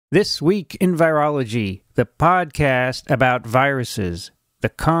This Week in Virology, the podcast about viruses, the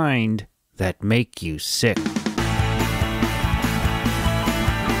kind that make you sick.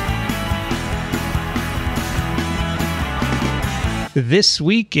 This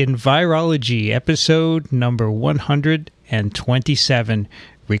Week in Virology, episode number 127,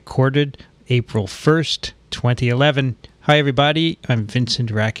 recorded April 1st, 2011. Hi, everybody. I'm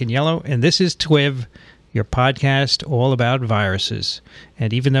Vincent Racaniello, and this is TWiV, your podcast all about viruses.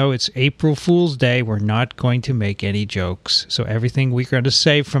 And even though it's April Fool's Day, we're not going to make any jokes. So everything we're going to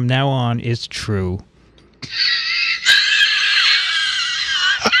say from now on is true.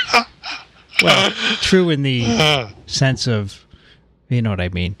 Well, true in the sense of, you know what I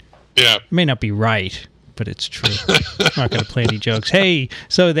mean. Yeah. It may not be right, but it's true. I'm not going to play any jokes. Hey,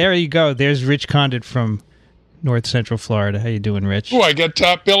 so there you go. There's Rich Condit from North Central Florida. How you doing, Rich? Oh, I got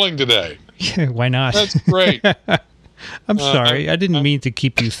top billing today. Yeah, why not? That's great. I'm sorry. I didn't mean to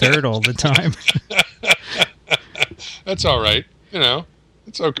keep you third all the time. That's all right. You know,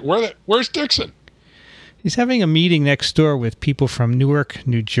 it's okay. Where's Dixon? He's having a meeting next door with people from Newark,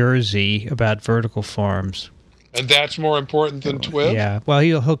 New Jersey about vertical farms. And that's more important than TWiV? Yeah. Well,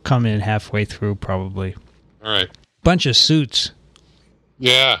 he'll come in halfway through, probably. All right. Bunch of suits.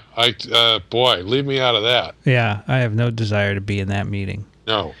 Yeah. Boy, leave me out of that. Yeah. I have no desire to be in that meeting.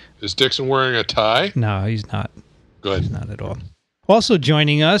 No. Is Dixon wearing a tie? No, he's not. Good. He's not at all. Also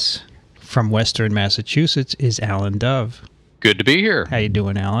joining us from Western Massachusetts is Alan Dove. Good to be here. How you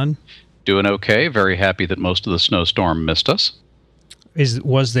doing, Alan? Doing okay. Very happy that most of the snowstorm missed us.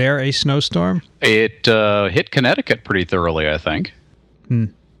 Was there a snowstorm? It hit Connecticut pretty thoroughly, I think.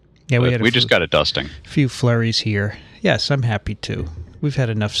 Yeah, we just got a dusting. A few flurries here. Yes, I'm happy too. We've had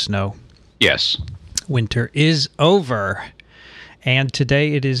enough snow. Yes. Winter is over. And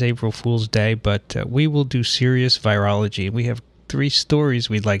today it is April Fool's Day, but we will do serious virology. We have 3 stories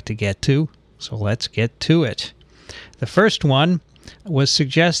we'd like to get to, so let's get to it. The first one was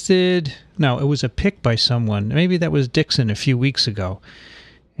suggested, no, it was a pick by someone. Maybe that was Dixon a few weeks ago.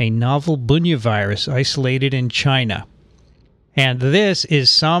 A novel bunyavirus isolated in China. And this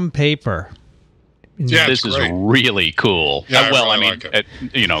is some paper. Yeah, this is really cool. Yeah, well, I I mean, like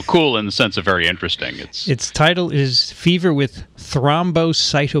it. Cool in the sense of very interesting. Its title is Fever with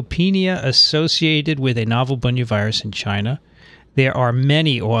Thrombocytopenia Associated with a Novel Bunyavirus in China. There are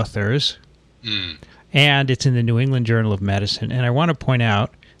many authors, and it's in the New England Journal of Medicine. And I want to point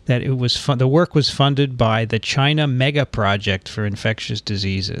out that it was the work was funded by the China Mega Project for Infectious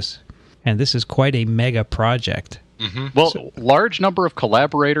Diseases. And this is quite a mega project. Mm-hmm. Well, large number of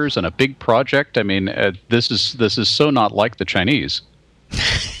collaborators and a big project. I mean, this is so not like the Chinese.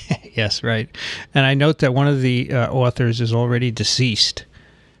 Yes, right. And I note that one of the authors is already deceased.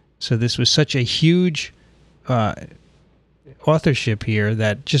 So this was such a huge authorship here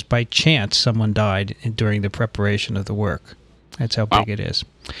that just by chance someone died during the preparation of the work. That's how big it is.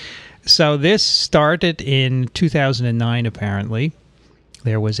 So this started in 2009, apparently.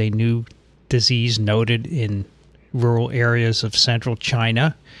 There was a new disease noted in rural areas of central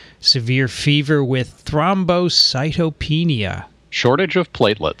China. Severe fever with thrombocytopenia. Shortage of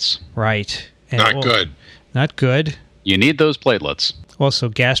platelets. Right. And Not good. Not good. You need those platelets. Also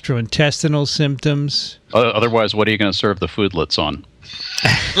gastrointestinal symptoms. Otherwise, what are you going to serve the foodlets on?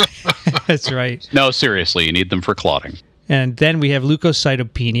 That's right. No, seriously, you need them for clotting. And then we have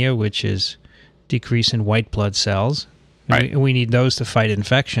leukocytopenia, which is decrease in white blood cells. Right. We need those to fight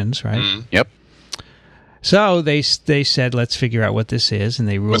infections, right? Mm. Yep. So they said, let's figure out what this is, and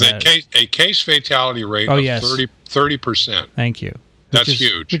they ruled With out a case fatality rate of 30%. Thank you. That's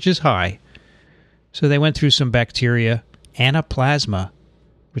huge. Which is high. So they went through some bacteria, anaplasma,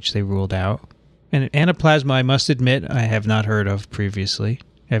 which they ruled out. And anaplasma, I must admit, I have not heard of previously.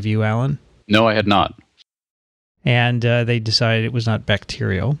 Have you, Alan? No, I had not. And they decided it was not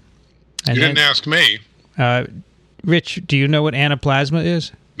bacterial. And You didn't ask me. Rich, do you know what anaplasma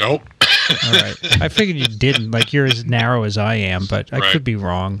is? Nope. All right. I figured you didn't. Like, you're as narrow as I am, but I could be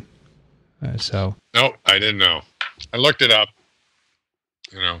wrong. Nope, I didn't know. I looked it up.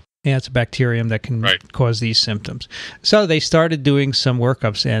 Yeah, it's a bacterium that can cause these symptoms. So they started doing some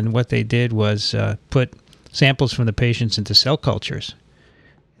workups, and what they did was put samples from the patients into cell cultures.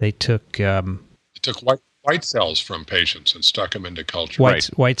 They took... white cells from patients and stuck them into culture.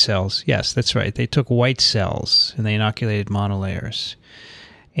 White cells. Yes, that's right. They took white cells, and they inoculated monolayers.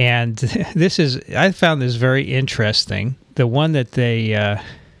 And I found this very interesting. The one that they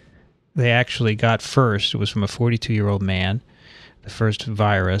actually got first was from a 42-year-old man, the first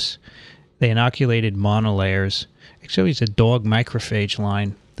virus. They inoculated monolayers. Actually, it's a dog microphage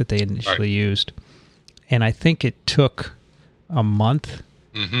line that they initially used. And I think it took a month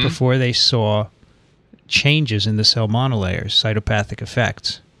before they saw changes in the cell monolayers, cytopathic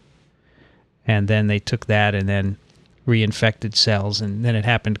effects. And then they took that and then reinfected cells, and then it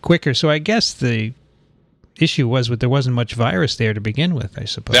happened quicker. So I guess the issue was that there wasn't much virus there to begin with, I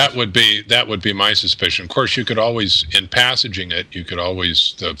suppose. That would be my suspicion. Of course, you could always, in passaging it,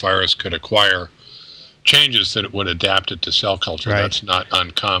 the virus could acquire changes that it would adapt it to cell culture. Right. That's not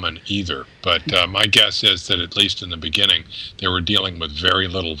uncommon either. But my guess is that at least in the beginning, they were dealing with very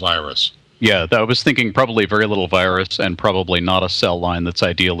little virus. Yeah, I was thinking probably very little virus and probably not a cell line that's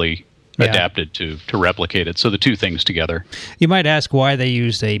ideally adapted to replicate it. So the two things together. You might ask why they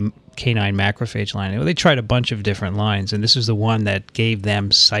used a canine macrophage line. Well, they tried a bunch of different lines, and this is the one that gave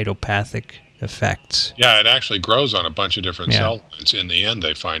them cytopathic effects. Yeah, it actually grows on a bunch of different cell lines in the end,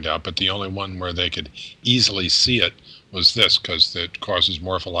 they find out, but the only one where they could easily see it was this, because it causes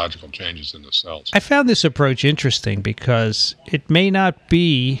morphological changes in the cells. I found this approach interesting because it may not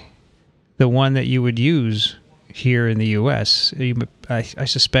be the one that you would use here in the U.S. I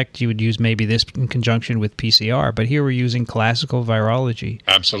suspect you would use maybe this in conjunction with PCR, but here we're using classical virology.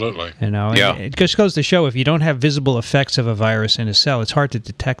 Absolutely. You know, it just goes to show if you don't have visible effects of a virus in a cell, it's hard to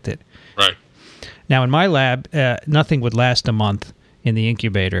detect it. Right. Now, in my lab, nothing would last a month in the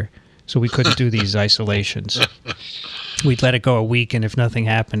incubator, so we couldn't do these isolations. We'd let it go a week, and if nothing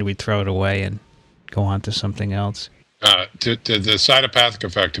happened, we'd throw it away and go on to something else. The cytopathic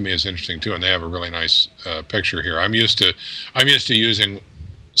effect to me is interesting too, and they have a really nice picture here. I'm used to using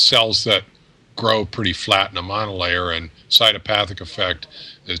cells that grow pretty flat in a monolayer, and cytopathic effect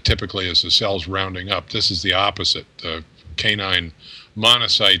is typically as the cells rounding up. This is the opposite. The canine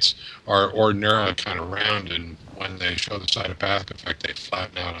monocytes are ordinarily kind of round, and when they show the cytopathic effect, they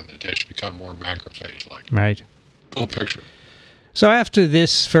flatten out on the dish, become more macrophage-like. Right. Cool picture. So after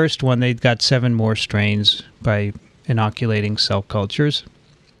this first one, they got 7 more strains by inoculating cell cultures.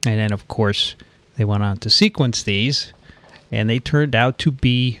 And then, of course, they went on to sequence these, and they turned out to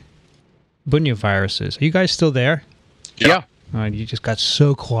be bunyaviruses. Are you guys still there? Yeah. You just got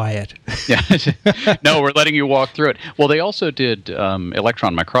so quiet. Yeah. No, we're letting you walk through it. Well, they also did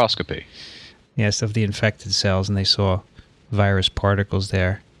electron microscopy. Yes, of the infected cells, and they saw virus particles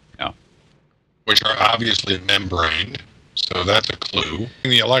there. Yeah. Which are obviously membraned. So that's a clue.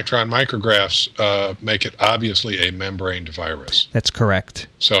 The electron micrographs make it obviously a membraned virus. That's correct.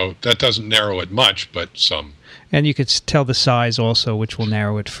 So that doesn't narrow it much, but some. And you could tell the size also, which will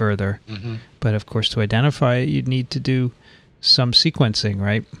narrow it further. Mm-hmm. But, of course, to identify it, you'd need to do some sequencing,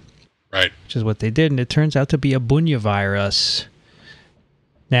 right? Right. Which is what they did, and it turns out to be a bunyavirus.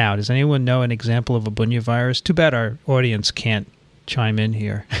 Now, does anyone know an example of a bunyavirus? Too bad our audience can't chime in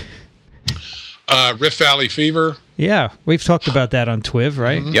here. Rift Valley fever. Yeah, we've talked about that on TWiV,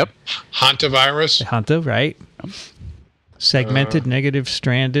 right? Mm-hmm. Yep. Hantavirus. Hanta, right? Segmented, negative,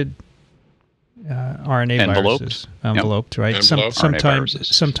 stranded RNA viruses. Enveloped, right? Enveloped.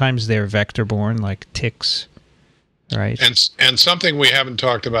 Sometimes they're vector-borne, like ticks, right? And something we haven't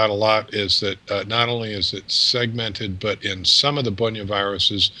talked about a lot is that not only is it segmented, but in some of the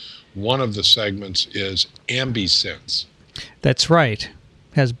bunyaviruses, one of the segments is ambisense. That's right.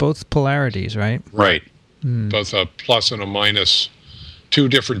 Has both polarities, right? Right. Both a plus and a minus, 2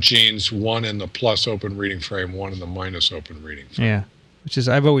 different genes, one in the plus open reading frame, one in the minus open reading frame. Yeah, which is,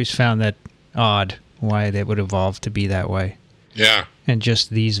 I've always found that odd, why they would evolve to be that way. Yeah. And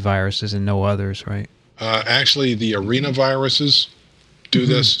just these viruses and no others, right? Actually, the arenaviruses do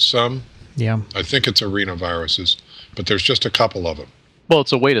this some. Yeah. I think it's arenaviruses, but there's just a couple of them. Well,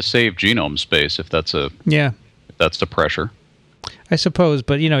 it's a way to save genome space if that's the pressure. I suppose,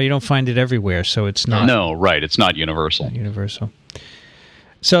 but you don't find it everywhere, so it's not. No, right. It's not universal. Not universal.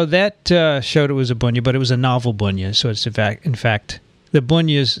 So that showed it was a bunya, but it was a novel bunya. So it's in fact the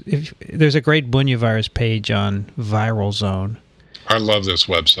bunyas. There's a great bunyavirus page on Viral Zone. I love this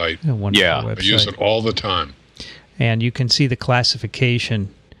website. A wonderful website. I use it all the time. And you can see the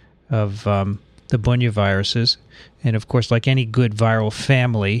classification of the bunyaviruses, and of course, like any good viral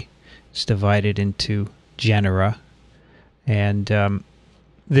family, it's divided into genera. And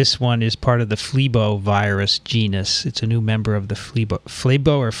this one is part of the Phlebivirus genus. It's a new member of the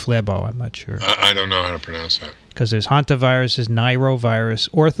Phlebo or Phlebo, I'm not sure. I don't know how to pronounce that. Because there's hantaviruses, nairovirus,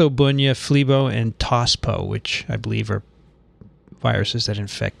 orthobunya, Phlebo, and tospo, which I believe are viruses that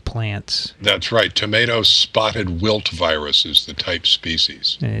infect plants. That's right. Tomato spotted wilt virus is the type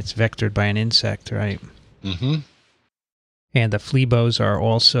species. And it's vectored by an insect, right? Mm-hmm. And the Phlebos are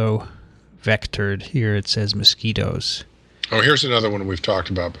also vectored. Here it says mosquitoes. Oh, here's another one we've talked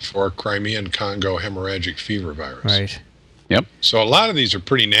about before, Crimean Congo hemorrhagic fever virus. Right. Yep. So a lot of these are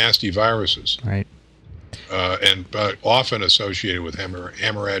pretty nasty viruses. Right. but often associated with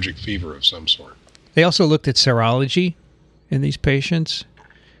hemorrhagic fever of some sort. They also looked at serology in these patients.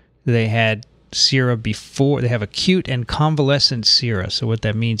 They had sera before. They have acute and convalescent sera. So what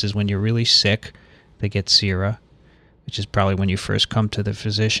that means is when you're really sick, they get sera, which is probably when you first come to the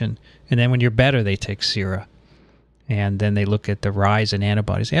physician. And then when you're better, they take sera. And then they look at the rise in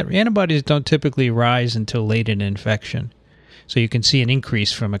antibodies. Antibodies don't typically rise until late in infection. So you can see an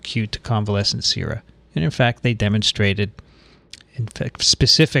increase from acute to convalescent sera. And in fact, they demonstrated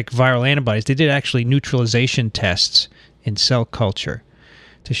specific viral antibodies. They did actually neutralization tests in cell culture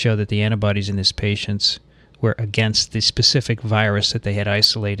to show that the antibodies in these patients were against the specific virus that they had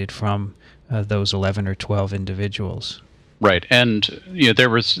isolated from those 11 or 12 individuals. Right, and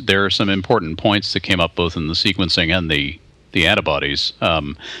there are some important points that came up both in the sequencing and the antibodies.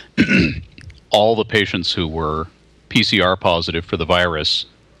 All the patients who were PCR positive for the virus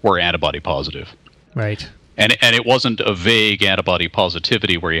were antibody positive. Right. And it wasn't a vague antibody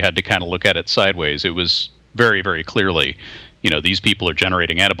positivity where you had to kind of look at it sideways. It was very, very clearly, these people are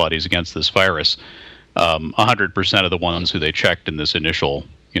generating antibodies against this virus. 100% of the ones who they checked in this initial,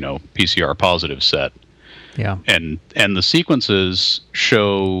 PCR positive set. Yeah. And the sequences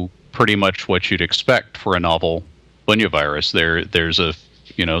show pretty much what you'd expect for a novel bunyavirus. There's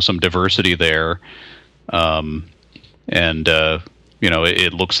some diversity there.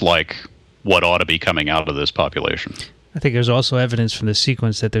 It looks like what ought to be coming out of this population. I think there's also evidence from the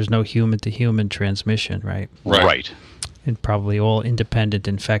sequence that there's no human-to-human transmission, right? Right. And probably all independent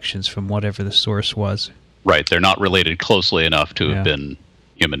infections from whatever the source was. Right. They're not related closely enough to have been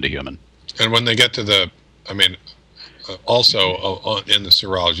human-to-human. And when they get to also in the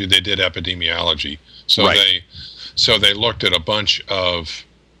serology, they did epidemiology. So they looked at a bunch of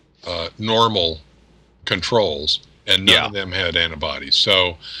normal controls, and none of them had antibodies.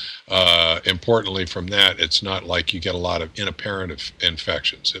 So importantly from that, it's not like you get a lot of inapparent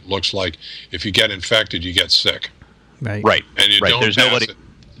infections. It looks like if you get infected, you get sick. Right. And you don't There's pass nobody.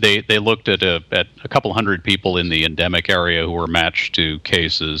 it. They looked at a couple hundred people in the endemic area who were matched to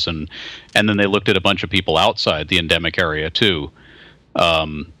cases, and then they looked at a bunch of people outside the endemic area too,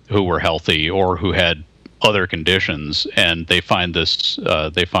 who were healthy or who had other conditions, and they find this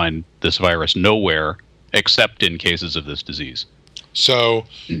virus nowhere except in cases of this disease. So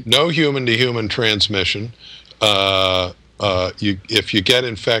no human-to-human transmission. If you get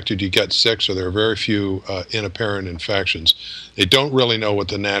infected, you get sick, so there are very few inapparent infections. They don't really know what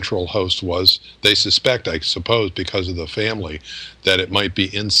the natural host was. They suspect, I suppose, because of the family, that it might be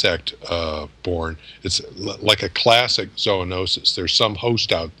insect-borne. It's like a classic zoonosis. There's some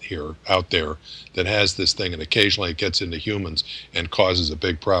host out there that has this thing, and occasionally it gets into humans and causes a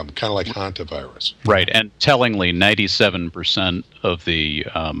big problem, kind of like hantavirus. Right, and tellingly, 97% of the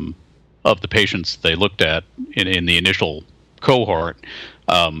patients they looked at in the initial cohort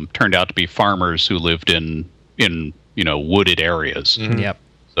turned out to be farmers who lived in wooded areas. Mm-hmm. Yep.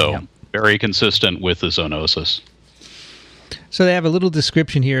 So very consistent with the zoonosis. So they have a little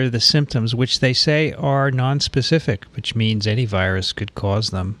description here of the symptoms, which they say are nonspecific, which means any virus could cause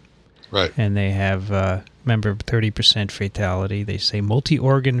them. Right. And they have, remember, 30% fatality. They say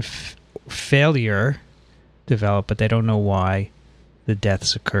multi-organ failure developed, but they don't know why the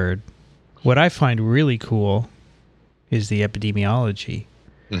deaths occurred. What I find really cool is the epidemiology.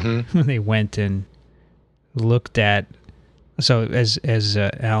 Mm-hmm. They went and looked at, so as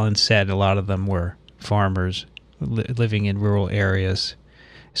Alan said, a lot of them were farmers living in rural areas.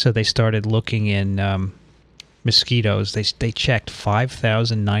 So they started looking in mosquitoes. They checked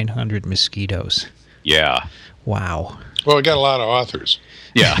 5,900 mosquitoes. Yeah. Wow. Well, we got a lot of authors.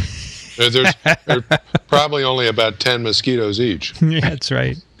 Yeah. There's probably only about 10 mosquitoes each. Yeah, that's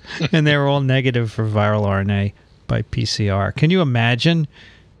right. And they were all negative for viral RNA by PCR. Can you imagine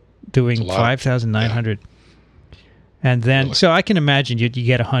doing 5,900? Yeah. And then, really? So I can imagine you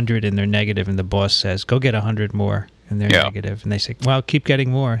get 100 and they're negative, and the boss says, go get 100 more, and they're negative. And they say, well, keep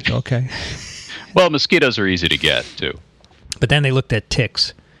getting more. Okay. Well, mosquitoes are easy to get, too. But then they looked at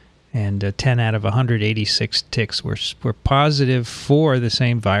ticks, and 10 out of 186 ticks were positive for the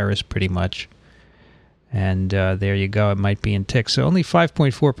same virus, pretty much. And there you go. It might be in ticks. So only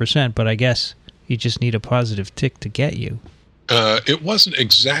 5.4%, but I guess you just need a positive tick to get you. It wasn't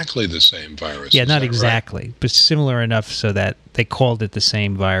exactly the same virus. Yeah, not exactly, right? But similar enough so that they called it the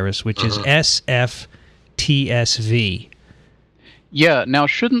same virus, which is SFTSV. Yeah, now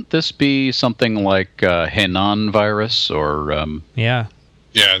shouldn't this be something like Henan virus or... Yeah,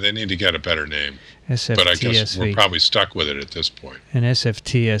 they need to get a better name. SFTSV. But I guess we're probably stuck with it at this point. And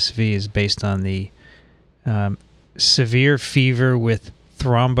SFTSV is based on the severe fever with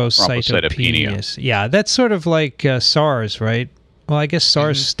thrombocytopenia. Yeah, that's sort of like SARS, right? Well, I guess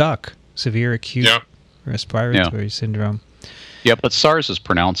SARS stuck. Severe acute respiratory syndrome. Yeah, but SARS is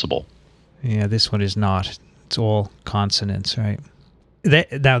pronounceable. Yeah, this one is not. It's all consonants, right?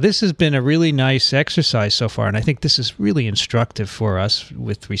 Now, this has been a really nice exercise so far, and I think this is really instructive for us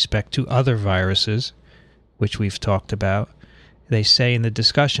with respect to other viruses, which we've talked about. They say in the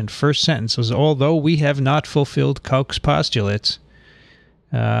discussion, first sentence was, although we have not fulfilled Koch's postulates,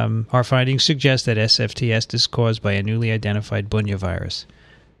 our findings suggest that SFTS is caused by a newly identified bunyavirus.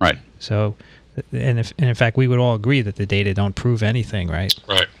 Right. So, and in fact, we would all agree that the data don't prove anything, right?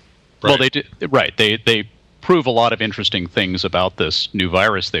 Right. Well, they do. Right. They prove a lot of interesting things about this new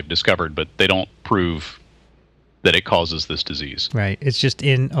virus they've discovered, but they don't prove that it causes this disease. Right. It's just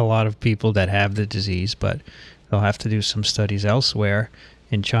in a lot of people that have the disease, but they'll have to do some studies elsewhere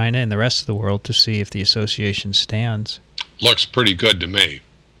in China and the rest of the world to see if the association stands. Looks pretty good to me.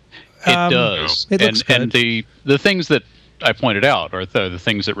 It does. It looks good. And the things that I pointed out are the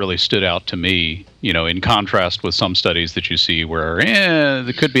things that really stood out to me, in contrast with some studies that you see where,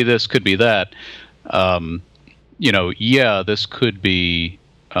 there could be this, could be that. This could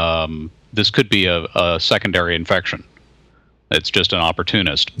be a secondary infection. It's just an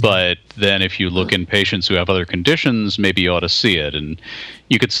opportunist. But then if you look in patients who have other conditions, maybe you ought to see it. And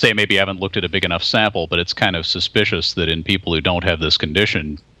you could say maybe you haven't looked at a big enough sample, but it's kind of suspicious that in people who don't have this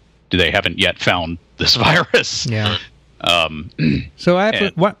condition, they haven't yet found this virus. Yeah.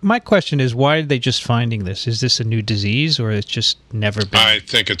 So my question is, why are they just finding this? Is this a new disease, or it's just never been? I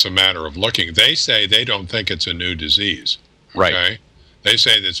think it's a matter of looking. They say they don't think it's a new disease. Right. Okay? They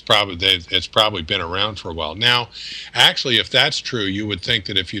say that it's probably been around for a while. Now, actually, if that's true, you would think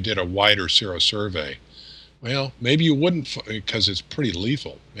that if you did a wider serosurvey, well, maybe you wouldn't, because it's pretty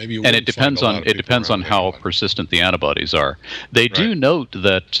lethal. Maybe you. And it depends on how persistent the antibodies are. They do note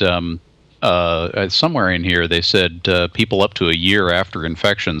that. Somewhere in here, they said people up to a year after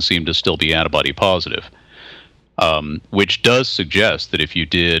infection seem to still be antibody positive, which does suggest that if you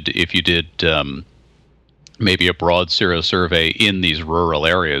did maybe a broad serosurvey in these rural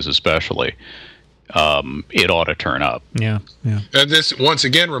areas, especially, it ought to turn up. Yeah. And this once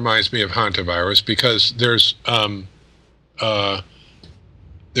again reminds me of hantavirus, because there's a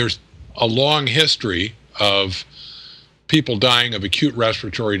long history of people dying of acute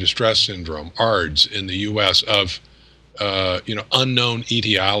respiratory distress syndrome, ARDS, in the U.S. of unknown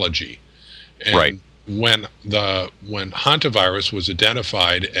etiology. And right. When hantavirus was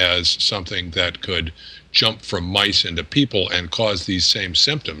identified as something that could jump from mice into people and cause these same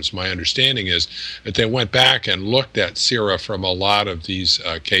symptoms, my understanding is that they went back and looked at sera from a lot of these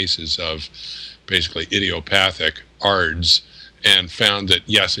cases of basically idiopathic ARDS, and found that,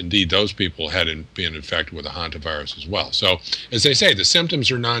 yes, indeed, those people had been infected with a hantavirus as well. So, as they say, the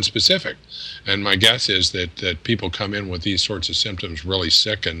symptoms are nonspecific. And my guess is that people come in with these sorts of symptoms really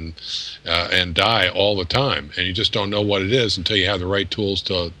sick and die all the time. And you just don't know what it is until you have the right tools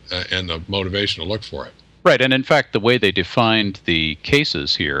and the motivation to look for it. Right. And in fact, the way they defined the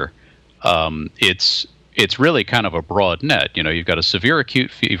cases here, it's really kind of a broad net. You've got a severe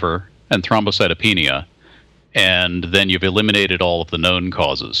acute fever and thrombocytopenia, and then you've eliminated all of the known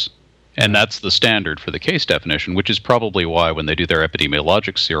causes. And that's the standard for the case definition, which is probably why when they do their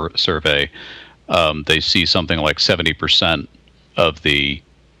epidemiologic survey, they see something like 70% of the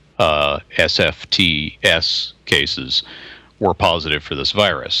SFTS cases were positive for this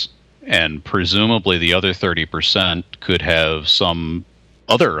virus. And presumably the other 30% could have some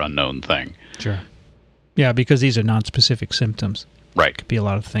other unknown thing. Sure. Yeah, because these are nonspecific symptoms. Right. Could be a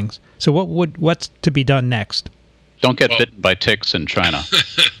lot of things. So what's to be done next? Don't get bitten by ticks in China.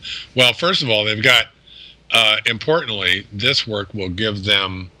 Well, first of all, they've got, importantly, this work will give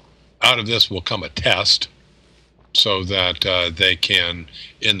them, out of this will come a test so that they can,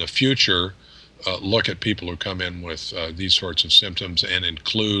 in the future, look at people who come in with these sorts of symptoms and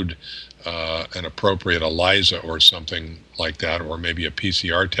include an appropriate ELISA or something like that, or maybe a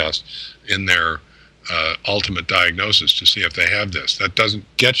PCR test in their ultimate diagnosis to see if they have this. That doesn't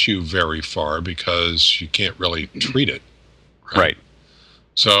get you very far because you can't really treat it. Right.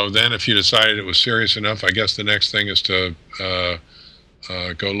 So then if you decided it was serious enough, I guess the next thing is to go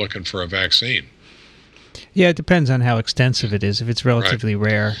looking for a vaccine. Yeah, it depends on how extensive it is. If it's relatively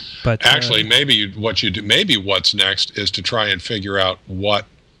rare, but actually, maybe what's next is to try and figure out what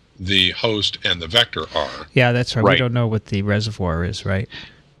the host and the vector are. Yeah, that's right. We don't know what the reservoir is, right?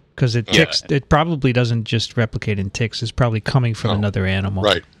 Because it probably doesn't just replicate in ticks. It's probably coming from another animal.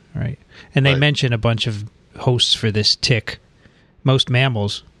 Right. Right. And they mention a bunch of hosts for this tick. Most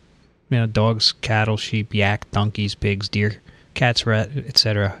mammals, dogs, cattle, sheep, yak, donkeys, pigs, deer, cats, rat,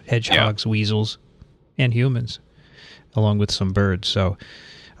 etc., hedgehogs, weasels, and humans, along with some birds. So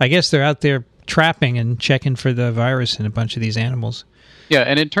I guess they're out there trapping and checking for the virus in a bunch of these animals. Yeah,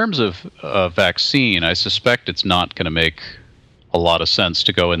 and in terms of vaccine, I suspect it's not going to make a lot of sense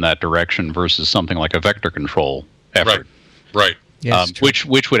to go in that direction versus something like a vector control effort. Right. Yes,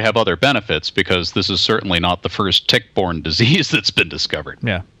 which would have other benefits, because this is certainly not the first tick-borne disease that's been discovered.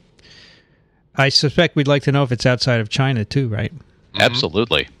 Yeah. I suspect we'd like to know if it's outside of China too, right? Mm-hmm.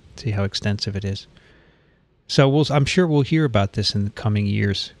 Absolutely. See how extensive it is. So I'm sure we'll hear about this in the coming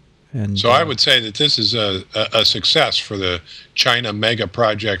years. And so I would say that this is a success for the China mega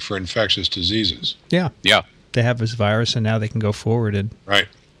project for infectious diseases. Yeah. Yeah. They have this virus, and now they can go forward.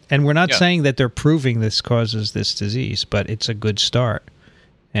 And we're not saying that they're proving this causes this disease, but it's a good start.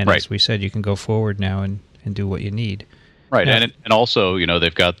 And as we said, you can go forward now and do what you need. Right, and also,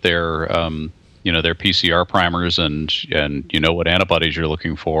 they've got their their PCR primers, and you know what antibodies you're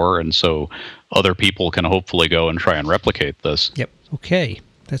looking for, and so other people can hopefully go and try and replicate this. Yep. Okay,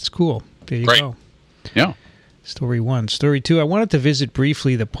 that's cool. There you go. Yeah. Story 1. Story 2, I wanted to visit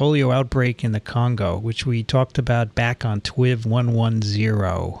briefly the polio outbreak in the Congo, which we talked about back on TWiV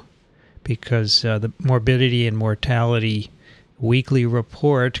 110, because the Morbidity and Mortality Weekly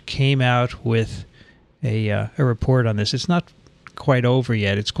Report came out with a report on this. It's not quite over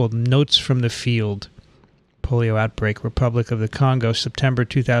yet. It's called Notes from the Field, Polio Outbreak, Republic of the Congo, September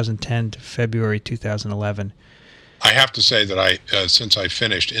 2010 to February 2011. I have to say that since I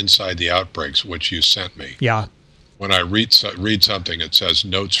finished Inside the Outbreaks, which you sent me, when I read something, it says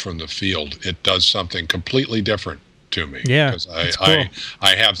Notes from the Field. It does something completely different to me. Yeah, because cool.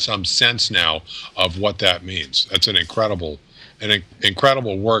 I have some sense now of what that means. That's an incredible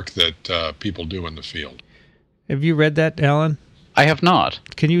work that people do in the field. Have you read that, Alan? I have not.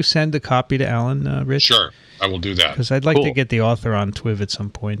 Can you send a copy to Alan, Rich? Sure. I will do that. Because I'd like to get the author on TWiV at some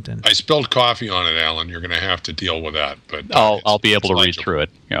point. And I spilled coffee on it, Alan. You're going to have to deal with that. But I'll be able to read through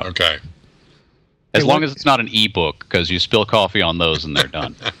it. Yeah. Okay. As long as it's not an e-book, because you spill coffee on those and they're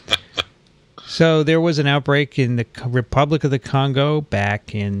done. So there was an outbreak in the Republic of the Congo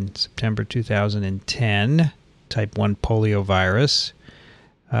back in September 2010, type 1 polio virus.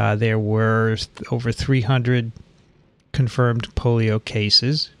 There were over 300 confirmed polio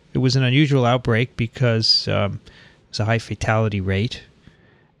cases. It was an unusual outbreak because it was a high fatality rate,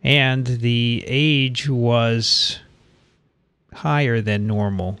 and the age was higher than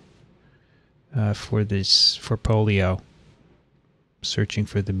normal for polio. Searching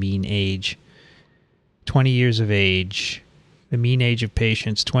for the mean age. 20 years of age. The mean age of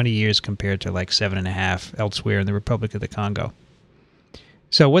patients, 20 years compared to like 7.5 elsewhere in the Republic of the Congo.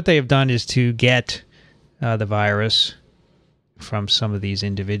 So what they have done is to get the virus from some of these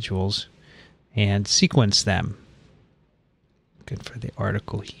individuals and sequence them. Looking for the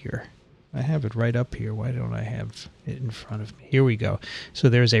article here. I have it right up here. Why don't I have it in front of me? Here we go. So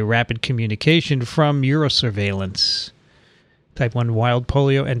there's a rapid communication from Eurosurveillance. Type 1 wild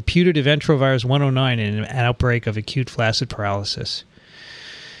polio and putative enterovirus 109 in an outbreak of acute flaccid paralysis.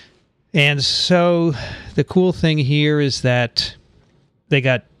 And so the cool thing here is that they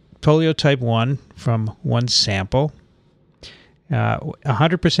got polio type 1 from one sample,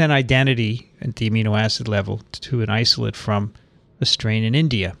 100% identity at the amino acid level to an isolate from a strain in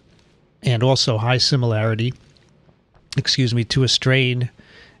India, and also high similarity, to a strain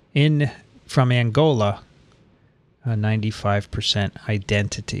from Angola, 95%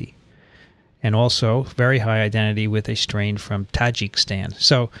 identity, and also very high identity with a strain from Tajikistan.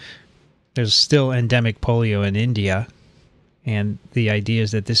 So there's still endemic polio in India, and the idea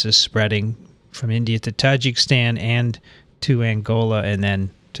is that this is spreading from India to Tajikistan and to Angola and then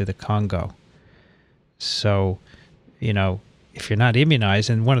to the Congo. So, if you're not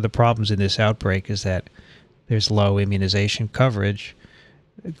immunized, and one of the problems in this outbreak is that there's low immunization coverage,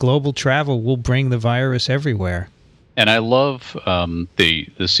 global travel will bring the virus everywhere. And I love the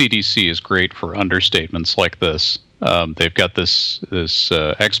CDC is great for understatements like this. They've got this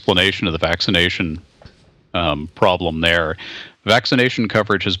explanation of the vaccination problem there. Vaccination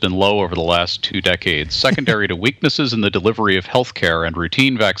coverage has been low over the last 2 decades, secondary to weaknesses in the delivery of healthcare and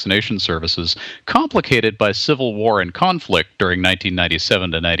routine vaccination services, complicated by civil war and conflict during 1997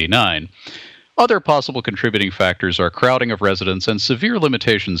 to 99. Other possible contributing factors are crowding of residents and severe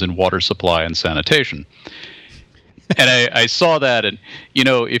limitations in water supply and sanitation. And I saw that, and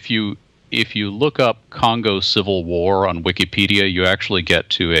if you look up Congo Civil War on Wikipedia, you actually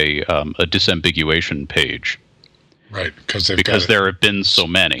get to a disambiguation page. Right, because there have been so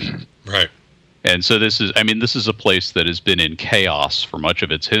many. Right. And so this is a place that has been in chaos for much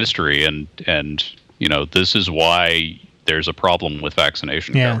of its history, and this is why there's a problem with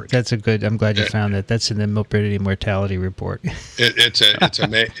vaccination Yeah, coverage. that's a good. I'm glad you found that. That's in the morbidity mortality report.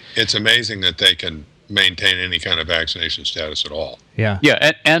 It's amazing that they can maintain any kind of vaccination status at all. Yeah.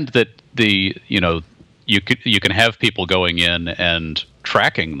 Yeah, and that you can have people going in and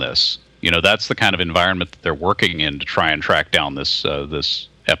tracking this. That's the kind of environment that they're working in to try and track down this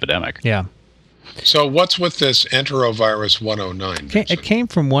epidemic. Yeah. So what's with this enterovirus 109? It came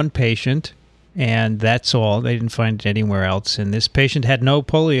from one patient, and that's all. They didn't find it anywhere else. And this patient had no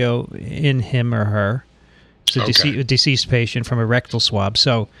polio in him or her. It's a deceased patient from a rectal swab.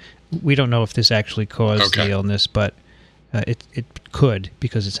 So we don't know if this actually caused the illness, but it could,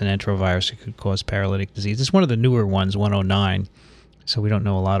 because it's an enterovirus. It could cause paralytic disease. It's one of the newer ones, 109. So we don't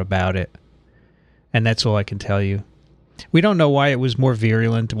know a lot about it. And that's all I can tell you. We don't know why it was more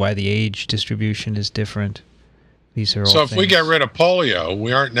virulent, why the age distribution is different. These are all So if things. we get rid of polio,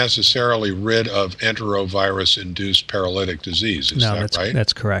 we aren't necessarily rid of enterovirus-induced paralytic disease. Is that right?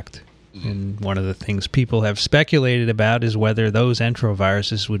 That's correct. Mm-hmm. And one of the things people have speculated about is whether those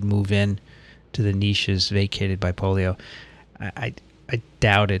enteroviruses would move in to the niches vacated by polio. I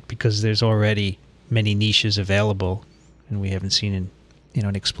doubt it, because there's already many niches available, and we haven't seen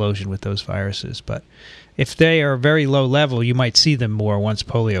an explosion with those viruses. But if they are very low level, you might see them more once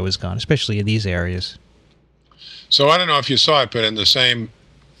polio is gone, especially in these areas. So I don't know if you saw it, but in the same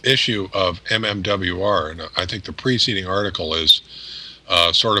issue of MMWR, and I think the preceding article is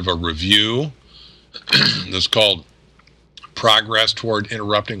sort of a review that's called Progress Toward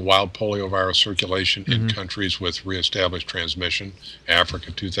Interrupting Wild Poliovirus Circulation in Countries with Reestablished Transmission,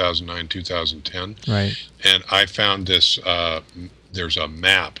 Africa 2009-2010. Right. And I found this, there's a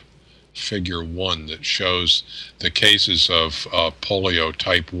map, figure 1, that shows the cases of polio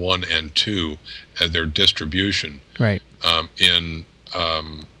type 1 and 2 and their distribution in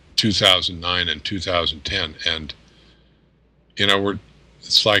 2009 and 2010. And,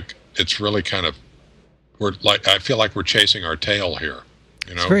 it's really kind of, I feel like we're chasing our tail here.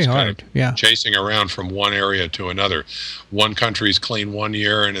 It's very hard, chasing around from one area to another. One country's clean one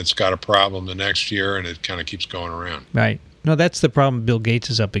year, and it's got a problem the next year, and it kind of keeps going around. Right. No, that's the problem Bill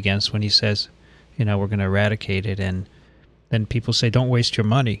Gates is up against when he says, we're going to eradicate it, and then people say, don't waste your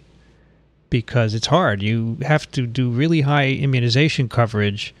money, because it's hard. You have to do really high immunization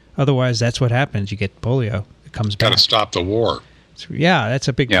coverage. Otherwise, that's what happens. You get polio. It comes back. Got to stop the war. That's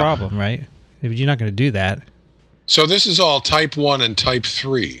a big problem, right? You're not going to do that. So this is all type 1 and type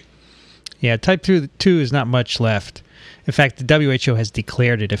 3. Yeah, type 2 is not much left. In fact, the WHO has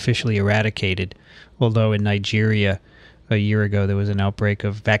declared it officially eradicated, although in Nigeria a year ago there was an outbreak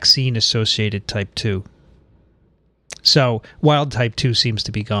of vaccine-associated type 2. So wild type 2 seems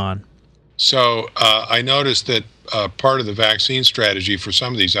to be gone. So I noticed that part of the vaccine strategy for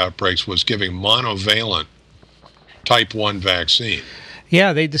some of these outbreaks was giving monovalent type 1 vaccine.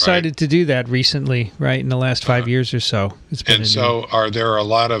 Yeah, they decided to do that recently, right, in the last 5 years or so. Are there a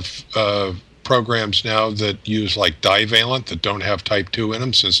lot of programs now that use like divalent that don't have type 2 in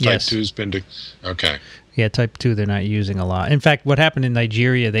them, since type 2 has been... Okay. Yeah, type 2 they're not using a lot. In fact, what happened in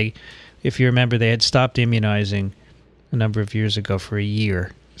Nigeria, if you remember, they had stopped immunizing a number of years ago for a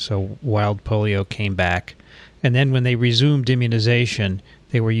year. So wild polio came back. And then when they resumed immunization,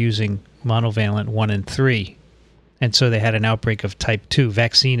 they were using monovalent 1 and 3. And so they had an outbreak of type 2,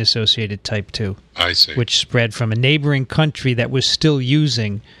 vaccine-associated type 2. I see. Which spread from a neighboring country that was still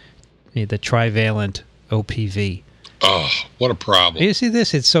using the trivalent OPV. Oh, what a problem. You see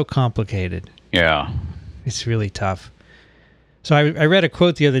this? It's so complicated. Yeah. It's really tough. So I read a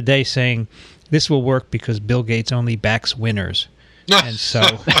quote the other day saying, this will work because Bill Gates only backs winners. And so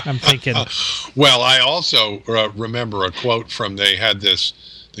I'm thinking... Well, I also remember a quote from the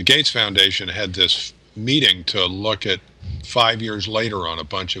Gates Foundation had this meeting to look at 5 years later on a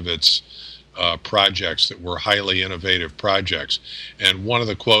bunch of its projects that were highly innovative projects. And one of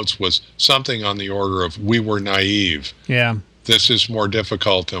the quotes was something on the order of, "We were naive. Yeah. This is more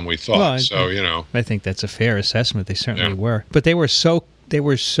difficult than we thought." Well, I think that's a fair assessment. They certainly were. But they were so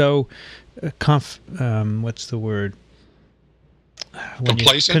what's the word?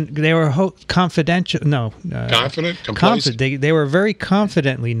 Complacent? They were confidential. No. Confident? Complacent? They were very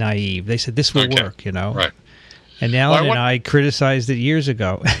confidently naive. They said, this will work, Right. And Alan and I criticized it years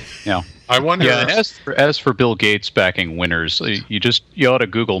ago. Yeah. I wonder... Yeah, as for Bill Gates backing winners, you ought to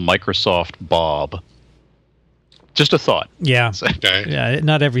Google Microsoft Bob. Just a thought. Yeah. Okay. Yeah,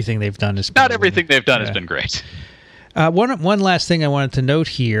 not everything they've done has been... Not everything they've done has been great. One last thing I wanted to note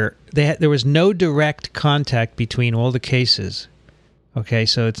here. There was no direct contact between all the cases. Okay,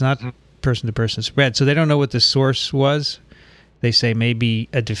 so it's not person-to-person spread. So they don't know what the source was. They say maybe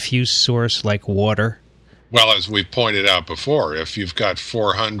a diffuse source like water. Well, as we pointed out before, if you've got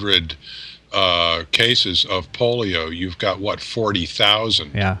 400 cases of polio, you've got, what,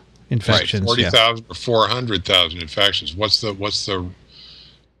 40,000? Yeah, infections. Right, 40,000 or 400,000 infections. What's the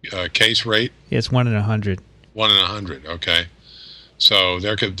case rate? Yeah, it's 1 in 100. 1 in 100, okay. So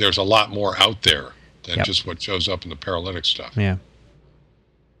there's a lot more out there than just what shows up in the paralytic stuff. Yeah.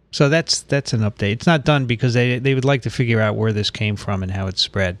 So that's an update. It's not done because they would like to figure out where this came from and how it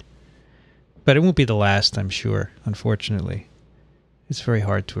spread. But it won't be the last, I'm sure, unfortunately. It's very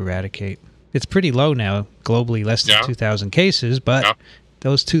hard to eradicate. It's pretty low now, globally, less than 2,000 cases, but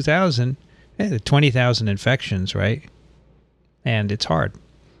those 2,000, 20,000 infections, right? And it's hard.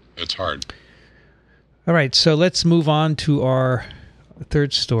 It's hard. All right, so let's move on to our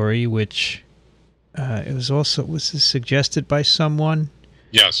third story, which was this suggested by someone?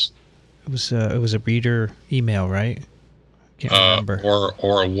 Yes. It was a reader email, right? Can't remember.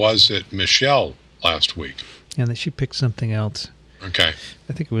 Or was it Michelle last week? Yeah, she picked something else. Okay.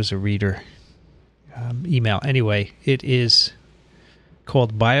 I think it was a reader email. Anyway, it is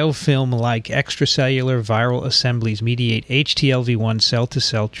called biofilm-like extracellular viral assemblies mediate HTLV1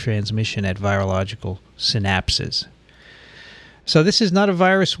 cell-to-cell transmission at virological synapses. So this is not a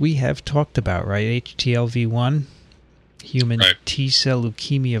virus we have talked about, right? HTLV1, human T-cell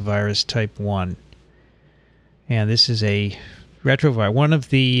leukemia virus type 1. And this is a retrovirus, one of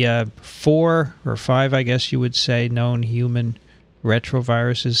the 4 or 5, I guess you would say, known human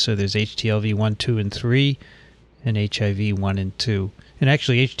retroviruses. So there's HTLV1, 2, and 3, and HIV 1 and 2. And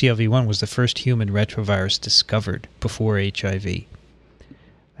actually, HTLV1 was the first human retrovirus discovered before HIV.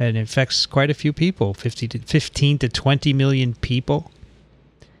 And it infects quite a few people, 15 to 20 million people,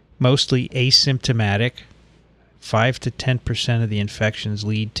 mostly asymptomatic. 5 to 10% of the infections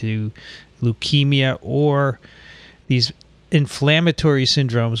lead to leukemia or these inflammatory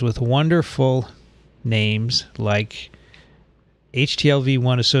syndromes with wonderful names like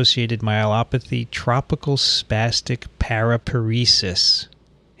HTLV1 associated myelopathy, tropical spastic paraparesis,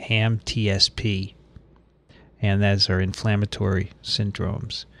 HAM-TSP, and those are inflammatory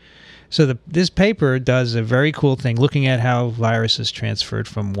syndromes. So this paper does a very cool thing looking at how viruses transferred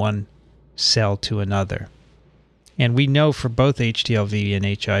from one cell to another. And we know for both HTLV and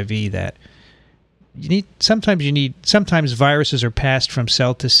HIV that sometimes viruses are passed from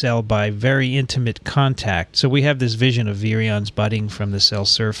cell to cell by very intimate contact. So we have this vision of virions budding from the cell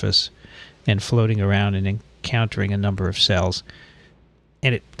surface and floating around and encountering a number of cells.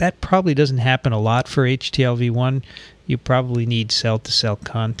 And that probably doesn't happen a lot for HTLV1. You probably need cell-to-cell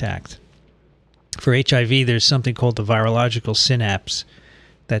contact. For HIV, there's something called the virological synapse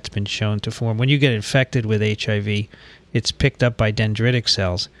that's been shown to form. When you get infected with HIV, it's picked up by dendritic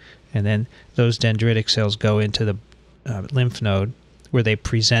cells, and then those dendritic cells go into the lymph node where they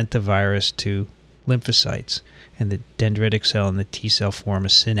present the virus to lymphocytes, and the dendritic cell and the T cell form a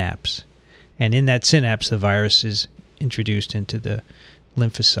synapse. And in that synapse, the virus is introduced into the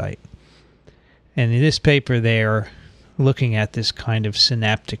lymphocyte. And in this paper, they are looking at this kind of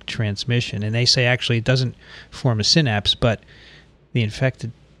synaptic transmission, and they say actually it doesn't form a synapse, but the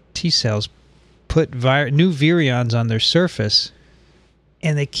infected T cells put new virions on their surface,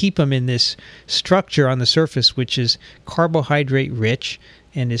 and they keep them in this structure on the surface which is carbohydrate rich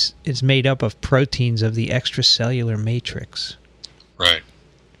and is made up of proteins of the extracellular matrix. Right.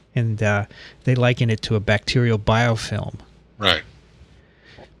 And they liken it to a bacterial biofilm. Right.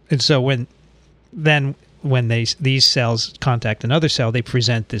 And so when these cells contact another cell, they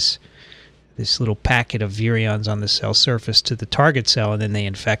present this little packet of virions on the cell surface to the target cell, and then they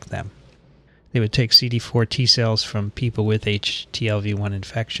infect them. They would take CD4 T cells from people with HTLV1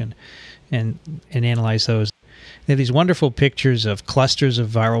 infection and analyze those. They have these wonderful pictures of clusters of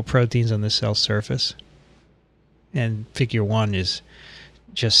viral proteins on the cell surface. And figure 1 is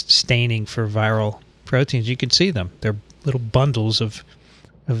just staining for viral proteins. You can see them. They're little bundles of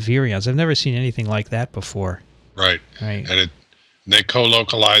virions. I've never seen anything like that before. Right. And they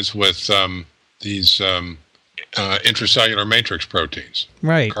co-localize with these intracellular matrix proteins.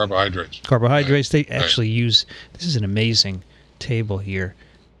 Right. Carbohydrates. Right. They actually use, this is an amazing table here,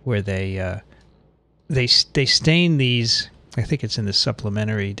 where they stain these, I think it's in the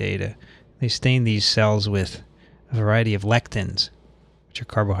supplementary data, they stain these cells with a variety of lectins, which are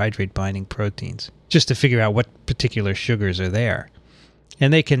carbohydrate-binding proteins, just to figure out what particular sugars are there.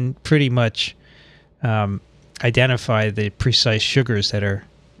 And they can pretty much identify the precise sugars that are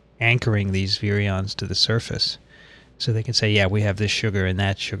anchoring these virions to the surface. So they can say, yeah, we have this sugar and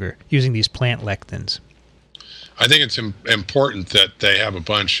that sugar, using these plant lectins. I think it's important that they have a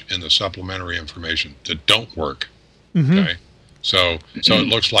bunch in the supplementary information that don't work. Mm-hmm. Okay. So it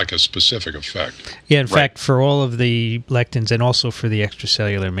looks like a specific effect. Yeah, in fact, for all of the lectins and also for the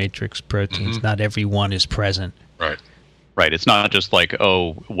extracellular matrix proteins, not every one is present. Right. Right. It's not just like,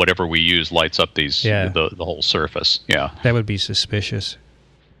 oh, whatever we use lights up these the whole surface. Yeah. That would be suspicious.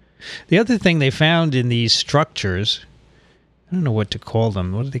 The other thing they found in these structures, I don't know what to call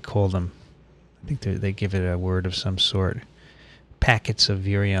them. What do they call them? I think they give it a word of some sort. Packets of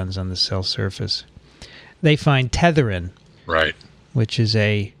virions on the cell surface. They find tetherin. Right. Which is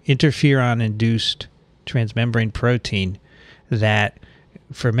a interferon-induced transmembrane protein that,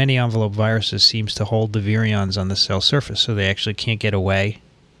 for many envelope viruses, seems to hold the virions on the cell surface, so they actually can't get away.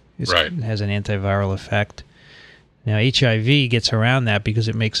 It has an antiviral effect. Now, HIV gets around that because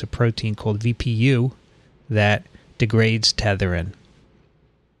it makes a protein called VPU that degrades tetherin.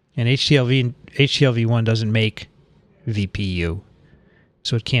 And HTLV-1 doesn't make VPU,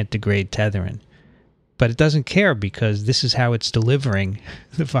 so it can't degrade tetherin. But it doesn't care because this is how it's delivering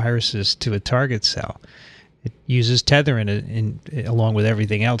the viruses to a target cell. It uses tetherin along with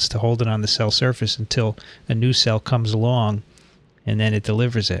everything else to hold it on the cell surface until a new cell comes along, and then it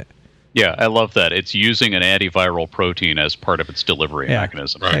delivers it. Yeah, I love that. It's using an antiviral protein as part of its delivery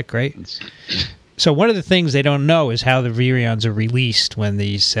mechanism. Isn't that great? So one of the things they don't know is how the virions are released when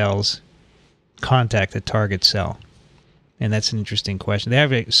these cells contact the target cell. And that's an interesting question. They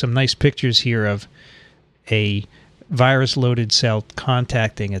have some nice pictures here of a virus-loaded cell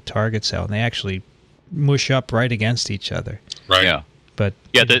contacting a target cell, and they actually mush up right against each other. Right. Yeah. But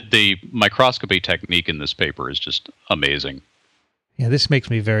the microscopy technique in this paper is just amazing. Yeah, this makes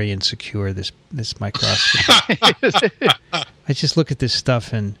me very insecure, this microscopy. I just look at this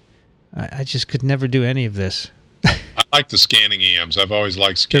stuff, and I just could never do any of this. I like the scanning EMs. I've always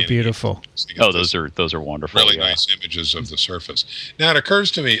liked scanning. They're beautiful. Oh, those are wonderful. Really nice images of the surface. Now, it occurred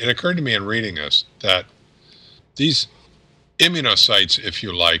to me in reading this that these immunocytes, if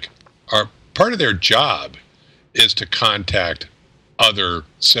you like, are part of their job is to contact other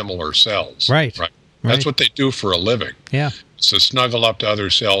similar cells. Right. That's what they do for a living. Yeah. So snuggle up to other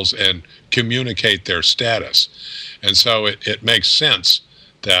cells and communicate their status. And so it makes sense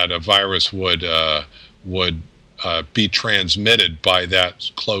that a virus would be transmitted by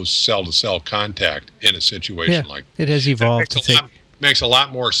that close cell-to-cell contact in a situation like that. It has evolved makes a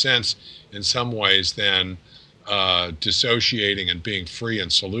lot more sense in some ways than dissociating and being free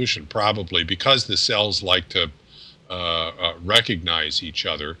in solution, probably because the cells like to recognize each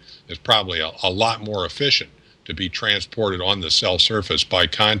other. It's probably a lot more efficient to be transported on the cell surface by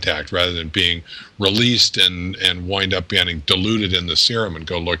contact rather than being released and wind up getting diluted in the serum and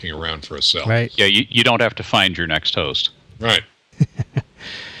go looking around for a cell. Right. Yeah, you don't have to find your next host. Right.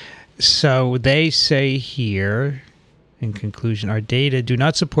 So they say here, in conclusion, our data do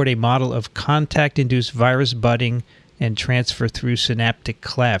not support a model of contact-induced virus budding and transfer through synaptic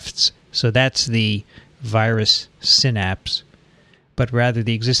clefts. So that's the virus synapse, but rather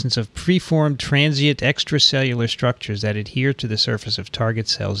the existence of preformed transient extracellular structures that adhere to the surface of target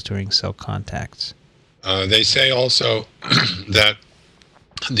cells during cell contacts. They say also that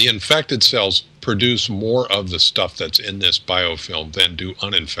the infected cells produce more of the stuff that's in this biofilm than do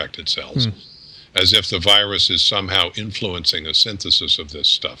uninfected cells, as if the virus is somehow influencing the synthesis of this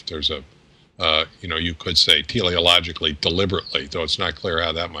stuff. There's a, you could say teleologically, deliberately, though it's not clear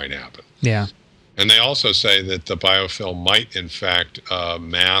how that might happen. Yeah. And they also say that the biofilm might, in fact,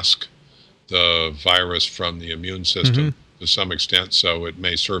 mask the virus from the immune system to some extent, so it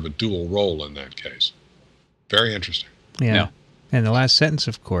may serve a dual role in that case. Very interesting. Yeah. And the last sentence,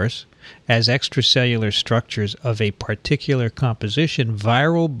 of course, as extracellular structures of a particular composition,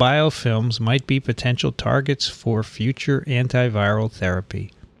 viral biofilms might be potential targets for future antiviral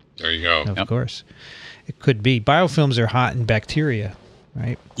therapy. There you go. Of course. It could be. Biofilms are hot in bacteria,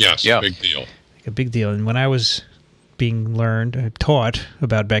 right? Yes, big deal. A big deal. And when I was being taught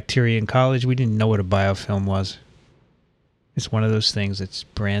about bacteria in college, we didn't know what a biofilm was. It's one of those things that's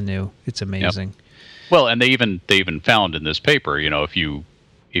brand new. It's amazing. Yep. Well, and they even found in this paper, if you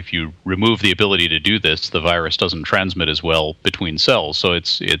remove the ability to do this, the virus doesn't transmit as well between cells. So it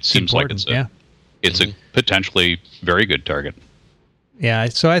seems like it's a potentially very good target. Yeah.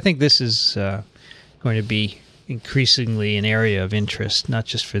 So I think this is going to be increasingly an area of interest, not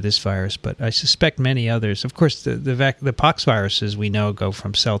just for this virus, but I suspect many others. Of course, the pox viruses we know go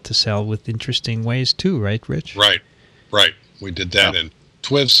from cell to cell with interesting ways too, right, Rich? Right. We did that in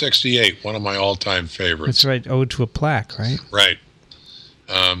TWiV 68, one of my all-time favorites. That's right, Ode to a Plaque, right? Right.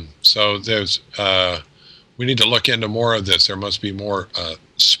 So there's we need to look into more of this. There must be more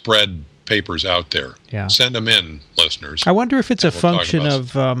spread papers out there. Yeah. Send them in, listeners. I wonder if it's a function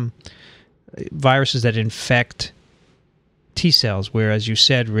of viruses that infect T cells, where, as you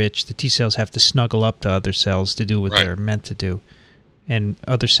said, Rich, the T cells have to snuggle up to other cells to do what Right. they're meant to do, and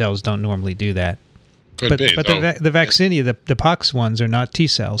other cells don't normally do that. Could be. But though. the vaccinia, the pox ones are not T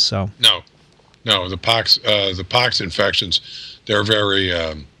cells, so No, the pox infections, they're very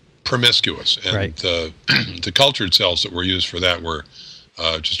promiscuous, and Right. the cultured cells that were used for that were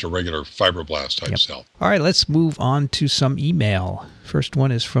just a regular fibroblast type cell. All right, let's move on to some email. First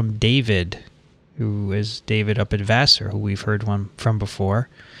one is from David, who is David up at Vassar, who we've heard one from before.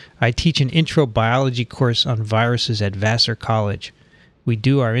 I teach an intro biology course on viruses at Vassar College. We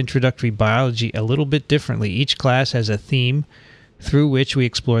do our introductory biology a little bit differently. Each class has a theme through which we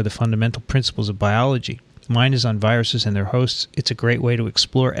explore the fundamental principles of biology. Mine is on viruses and their hosts. It's a great way to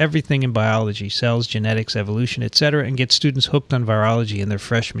explore everything in biology, cells, genetics, evolution, etc., and get students hooked on virology in their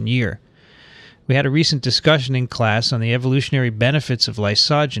freshman year. We had a recent discussion in class on the evolutionary benefits of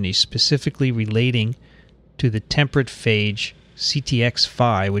lysogeny, specifically relating to the temperate phage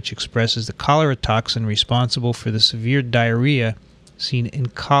CTX5, which expresses the cholera toxin responsible for the severe diarrhea seen in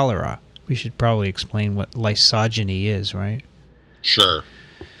cholera. We should probably explain what lysogeny is, right? Sure.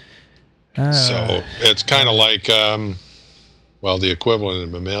 So it's kind of like, the equivalent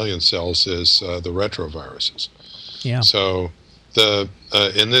in mammalian cells is the retroviruses. Yeah. So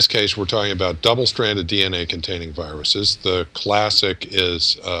in this case, we're talking about double-stranded DNA-containing viruses. The classic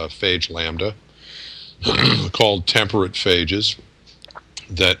is phage lambda, called temperate phages,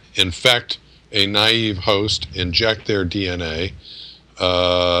 that infect a naive host, inject their DNA,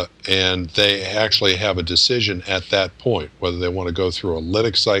 and they actually have a decision at that point whether they want to go through a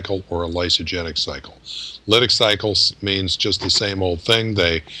lytic cycle or a lysogenic cycle. Lytic cycles means just the same old thing.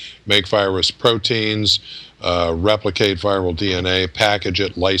 They make virus proteins, replicate viral DNA, package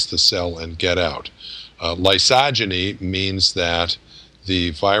it, lyse the cell, and get out. Lysogeny means that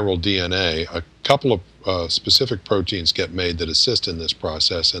the viral DNA, a couple of specific proteins get made that assist in this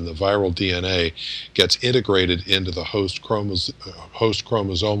process, and the viral DNA gets integrated into the host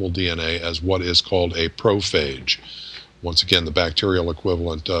chromosomal DNA as what is called a prophage. Once again, the bacterial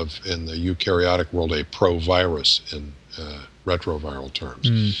equivalent of, in the eukaryotic world, a provirus in retroviral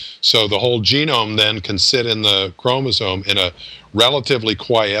terms. So the whole genome then can sit in the chromosome in a relatively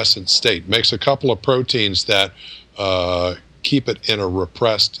quiescent state, makes a couple of proteins that keep it in a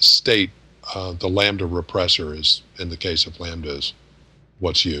repressed state. The lambda repressor is, in the case of lambda, is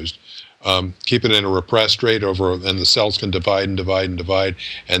what's used. Keep it in a repressed state and the cells can divide and divide and divide,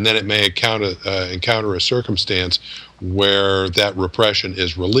 and then it may encounter a circumstance where that repression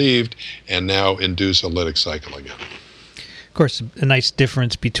is relieved and now induce a lytic cycle again. Of course, a nice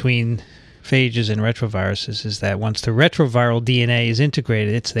difference between phages and retroviruses is that once the retroviral DNA is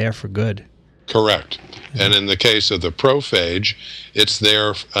integrated, it's there for good. Correct. And in the case of the prophage, it's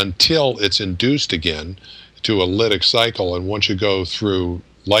there until it's induced again to a lytic cycle, and once you go through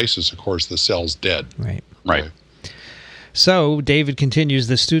lysis, of course, the cell's dead. Right. Right. So, David continues,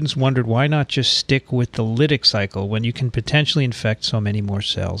 the students wondered why not just stick with the lytic cycle when you can potentially infect so many more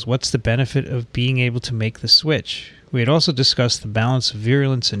cells? What's the benefit of being able to make the switch? We had also discussed the balance of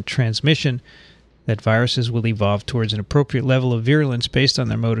virulence and transmission, that viruses will evolve towards an appropriate level of virulence based on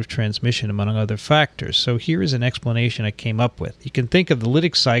their mode of transmission, among other factors. So here is an explanation I came up with. You can think of the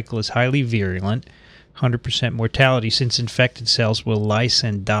lytic cycle as highly virulent, 100% mortality since infected cells will lyse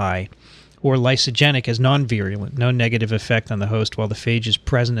and die, or lysogenic as non-virulent, no negative effect on the host while the phage is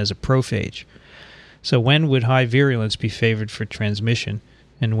present as a prophage. So when would high virulence be favored for transmission,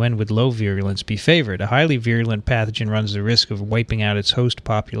 and when would low virulence be favored? A highly virulent pathogen runs the risk of wiping out its host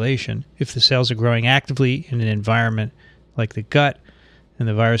population. If the cells are growing actively in an environment like the gut, and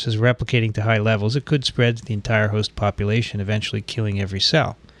the virus is replicating to high levels, it could spread to the entire host population, eventually killing every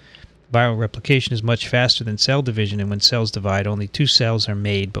cell. Viral replication is much faster than cell division, and when cells divide, only 2 cells are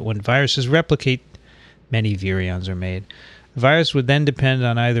made, but when viruses replicate, many virions are made. The virus would then depend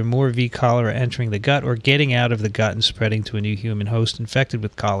on either more V. cholera entering the gut or getting out of the gut and spreading to a new human host infected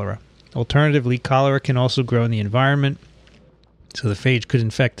with cholera. Alternatively, cholera can also grow in the environment, so the phage could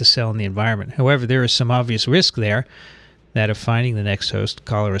infect the cell in the environment. However, there is some obvious risk there, that of finding the next host,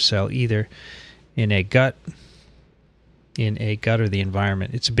 cholera cell, either in a gut or the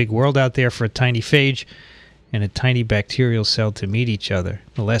environment. It's a big world out there for a tiny phage and a tiny bacterial cell to meet each other.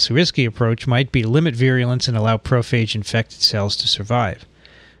 A less risky approach might be to limit virulence and allow prophage-infected cells to survive.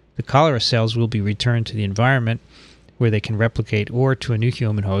 The cholera cells will be returned to the environment where they can replicate, or to a new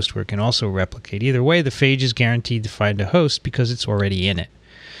human host where it can also replicate. Either way, the phage is guaranteed to find a host because it's already in it.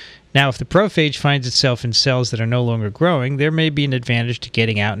 Now, if the prophage finds itself in cells that are no longer growing, there may be an advantage to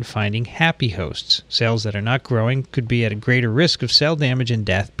getting out and finding happy hosts. Cells that are not growing could be at a greater risk of cell damage and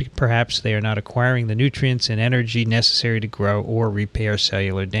death. Perhaps they are not acquiring the nutrients and energy necessary to grow or repair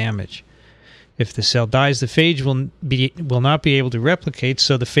cellular damage. If the cell dies, the phage will not be able to replicate,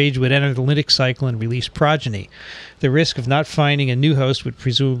 so the phage would enter the lytic cycle and release progeny. The risk of not finding a new host would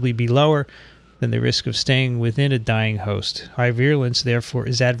presumably be lower than the risk of staying within a dying host. High virulence, therefore,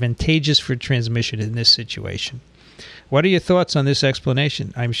 is advantageous for transmission in this situation. What are your thoughts on this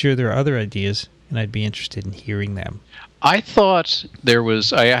explanation? I'm sure there are other ideas, and I'd be interested in hearing them. I thought there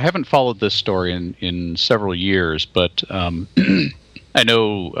was... I haven't followed this story in several years, but I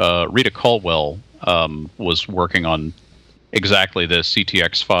know Rita Caldwell was working on exactly this,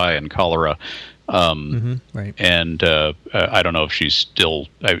 CTX-5 and cholera. Right. And I don't know if she's still...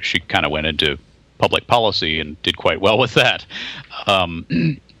 she kind of went into public policy and did quite well with that.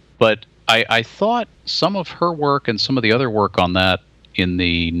 But I thought some of her work and some of the other work on that in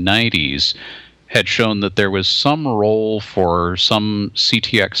the 90s had shown that there was some role for some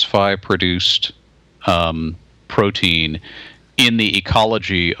CTX-5 produced protein in the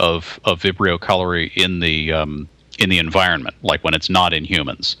ecology of Vibrio cholerae in the environment, like when it's not in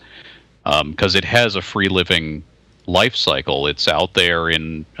humans, because it has a free living life cycle. It's out there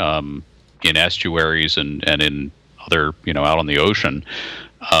in estuaries and in other, out on the ocean.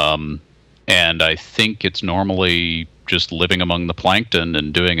 And I think it's normally just living among the plankton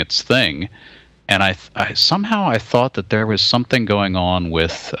and doing its thing. And I somehow thought that there was something going on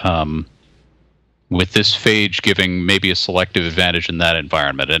with this phage giving maybe a selective advantage in that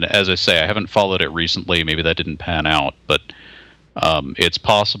environment. And as I say, I haven't followed it recently. Maybe that didn't pan out, but it's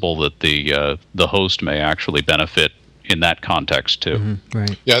possible that the host may actually benefit in that context too. Mm-hmm.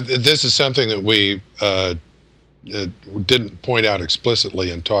 Right. Yeah, this is something that we didn't point out explicitly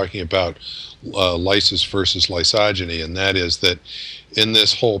in talking about lysis versus lysogeny, and that is that in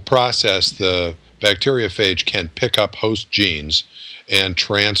this whole process, the bacteriophage can pick up host genes and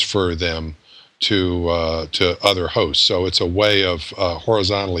transfer them to other hosts. So it's a way of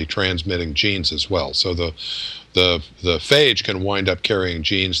horizontally transmitting genes as well. So the phage can wind up carrying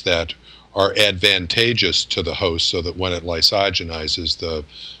genes that are advantageous to the host, so that when it lysogenizes,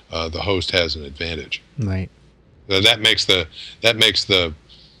 the host has an advantage. Right. That makes the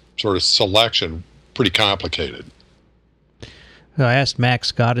sort of selection pretty complicated. So I asked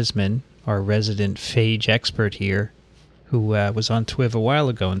Max Gottesman, our resident phage expert here, who was on TWiV a while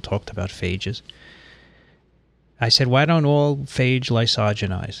ago and talked about phages. I said, why don't all phage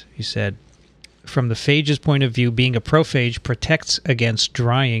lysogenize? He said, from the phage's point of view, being a prophage protects against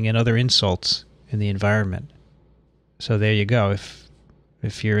drying and other insults in the environment. So there you go.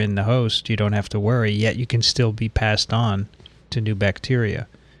 If you're in the host, you don't have to worry, yet you can still be passed on to new bacteria.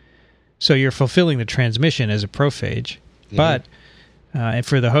 So you're fulfilling the transmission as a prophage, but and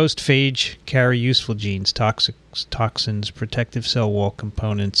for the host, phage carry useful genes, toxins, protective cell wall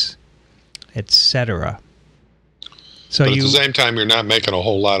components, etc. So but at the same time, you're not making a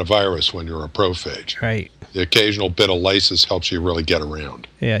whole lot of virus when you're a prophage. Right. The occasional bit of lysis helps you really get around.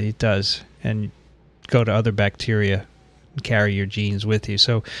 Yeah, it does. And go to other bacteria and carry your genes with you.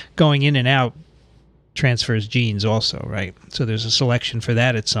 So going in and out transfers genes also, right? So there's a selection for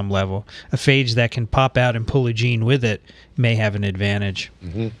that at some level. A phage that can pop out and pull a gene with it may have an advantage.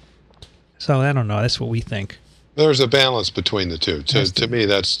 Mm-hmm. So I don't know. That's what we think. There's a balance between the two. To me,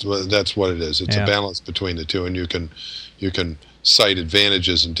 that's what it is. It's a balance between the two, and you can cite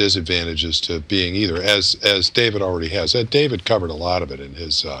advantages and disadvantages to being either, as David already has. David covered a lot of it in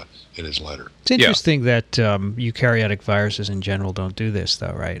his letter. It's interesting that eukaryotic viruses in general don't do this,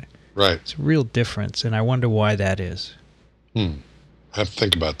 though, right? Right. It's a real difference, and I wonder why that is. I have to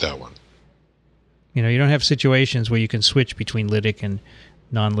think about that one. You don't have situations where you can switch between lytic and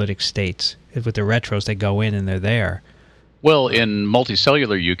non-lytic states. With the retros, they go in and they're there. Well, in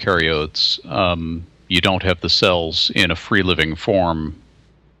multicellular eukaryotes, you don't have the cells in a free-living form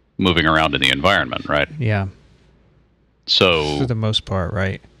moving around in the environment, right? Yeah. So for the most part,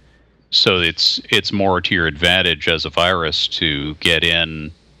 right. So it's more to your advantage as a virus to get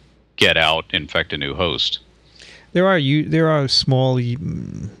in, get out, infect a new host. There are small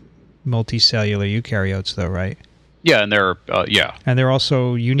multicellular eukaryotes, though, right? Yeah, and they're and they're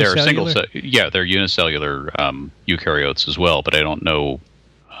also unicellular. They're unicellular eukaryotes as well, but I don't know.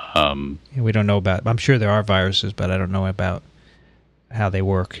 We don't know about. I'm sure there are viruses, but I don't know about how they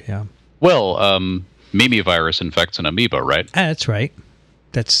work. Yeah. Well, mimivirus infects an amoeba, right? That's right.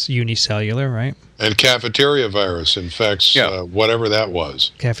 That's unicellular, right? And cafeteria virus infects whatever that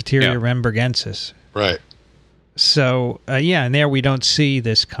was. Cafeteria rembergensis. Right. So, and there we don't see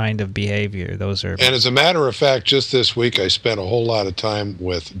this kind of behavior. Those are... And as a matter of fact, just this week I spent a whole lot of time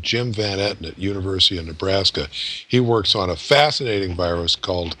with Jim Van Etten at University of Nebraska. He works on a fascinating virus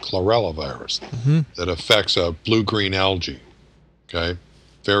called chlorella virus that affects blue-green algae. Okay?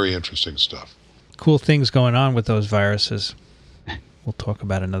 Very interesting stuff. Cool things going on with those viruses. We'll talk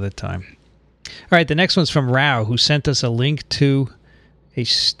about another time. All right, the next one's from Rao, who sent us a link to a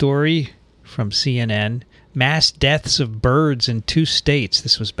story from CNN. Mass deaths of birds in 2 states.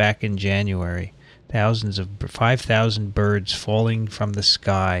 This was back in January. 5,000 birds falling from the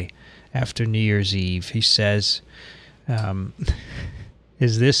sky after New Year's Eve. He says,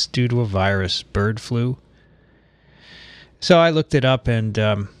 is this due to a virus, bird flu? So I looked it up, and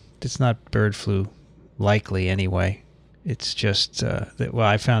it's not bird flu, likely anyway. It's just,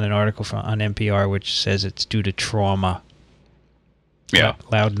 I found an article on NPR which says it's due to trauma. Yeah.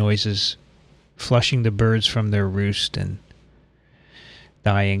 Loud noises flushing the birds from their roost and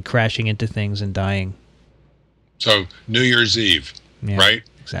dying, crashing into things and dying. So New Year's Eve, right?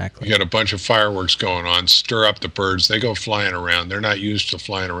 Exactly. You got a bunch of fireworks going on, stir up the birds. They go flying around. They're not used to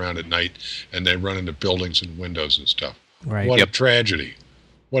flying around at night, and they run into buildings and windows and stuff. Right. What a tragedy.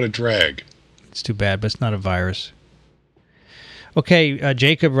 What a drag. It's too bad, but it's not a virus. Okay,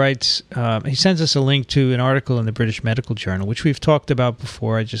 Jacob writes, he sends us a link to an article in the British Medical Journal, which we've talked about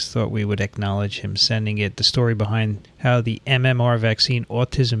before. I just thought we would acknowledge him sending it, the story behind how the MMR vaccine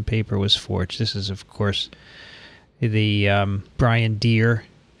autism paper was forged. This is, of course, the Brian Deere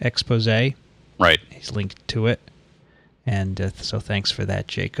expose. Right. He's linked to it. And so thanks for that,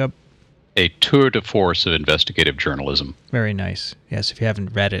 Jacob. A tour de force of investigative journalism. Very nice. Yes, if you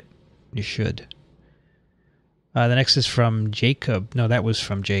haven't read it, you should. The next is from Jacob. No, that was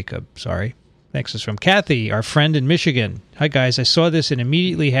from Jacob. Sorry. Next is from Kathy, our friend in Michigan. Hi, guys. I saw this and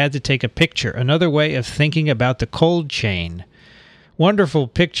immediately had to take a picture. Another way of thinking about the cold chain. Wonderful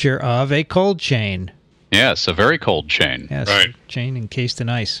picture of a cold chain. Yes, a very cold chain. Yes, right. Chain encased in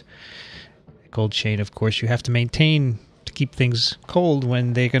ice. A cold chain, of course, you have to maintain to keep things cold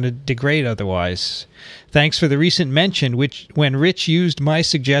when they're going to degrade otherwise. Thanks for the recent mention, when Rich used my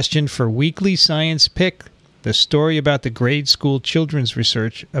suggestion for weekly science pick, the story about the grade school children's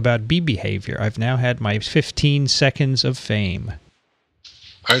research about bee behavior. I've now had my 15 seconds of fame.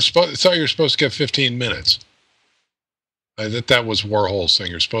 I thought you were supposed to get 15 minutes. I thought that was Warhol's thing.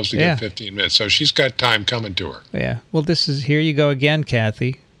 You're supposed to get 15 minutes. So she's got time coming to her. Yeah. Well, here you go again,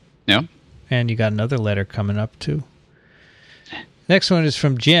 Kathy. Yeah. And you got another letter coming up, too. Next one is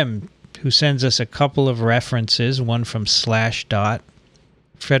from Jim, who sends us a couple of references, one from Slashdot.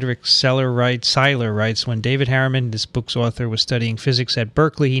 Frederick Seiler writes, when David Harriman, this book's author, was studying physics at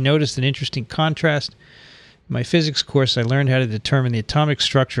Berkeley, he noticed an interesting contrast. In my physics course, I learned how to determine the atomic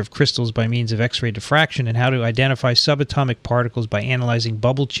structure of crystals by means of X-ray diffraction and how to identify subatomic particles by analyzing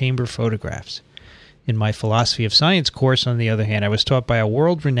bubble chamber photographs. In my philosophy of science course, on the other hand, I was taught by a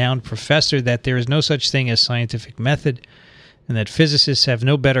world-renowned professor that there is no such thing as scientific method and that physicists have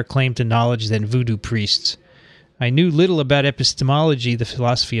no better claim to knowledge than voodoo priests. I knew little about epistemology, the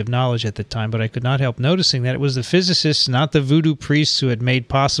philosophy of knowledge at the time, but I could not help noticing that it was the physicists, not the voodoo priests, who had made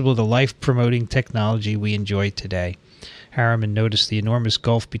possible the life-promoting technology we enjoy today. Harriman noticed the enormous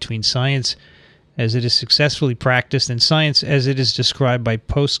gulf between science as it is successfully practiced and science as it is described by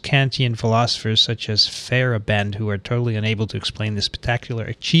post-Kantian philosophers such as Feyerabend, who are totally unable to explain the spectacular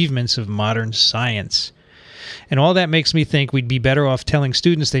achievements of modern science. And all that makes me think we'd be better off telling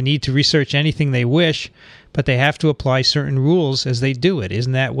students they need to research anything they wish, but they have to apply certain rules as they do it.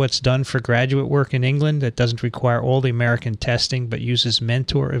 Isn't that what's done for graduate work in England that doesn't require all the American testing but uses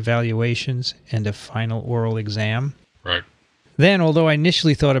mentor evaluations and a final oral exam? Right. Then, although I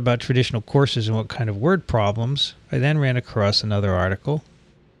initially thought about traditional courses and what kind of word problems, I then ran across another article.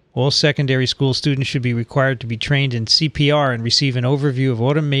 All secondary school students should be required to be trained in CPR and receive an overview of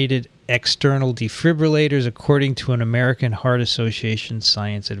automated external defibrillators according to an American Heart Association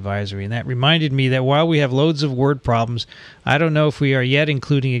science advisory. And that reminded me that while we have loads of word problems, I don't know if we are yet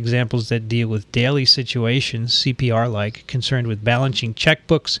including examples that deal with daily situations, CPR-like, concerned with balancing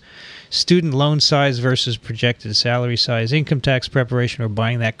checkbooks, student loan size versus projected salary size, income tax preparation, or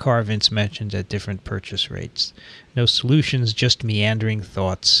buying that car Vince mentioned at different purchase rates. No solutions, just meandering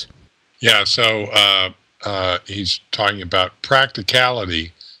thoughts. Yeah, so he's talking about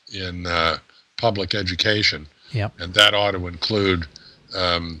practicality in public education. Yep. And that ought to include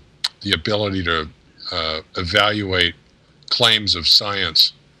the ability to evaluate claims of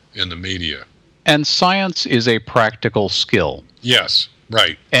science in the media. And science is a practical skill. Yes,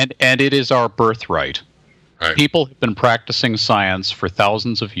 right. And it is our birthright. Right. People have been practicing science for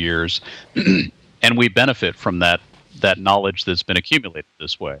thousands of years. and we benefit from that knowledge that's been accumulated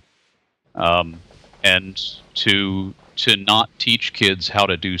this way. And to not teach kids how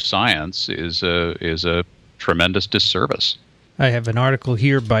to do science is a tremendous disservice. I have an article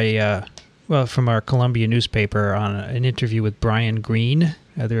here by from our Columbia newspaper on an interview with Brian Greene.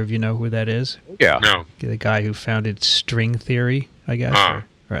 Either of you know who that is? Yeah. No. The guy who founded string theory, I guess. Right.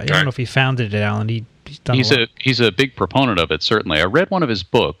 I okay. don't know if he founded it, Alan. He's a big proponent of it, certainly. I read one of his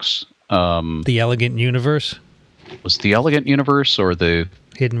books. The Elegant Universe? Was The Elegant Universe or the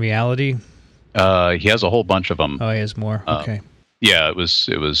Hidden Reality? He has a whole bunch of them. Oh, he has more. Okay. Yeah, it was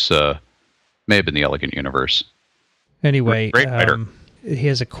may have been The Elegant Universe. Anyway, Great writer. He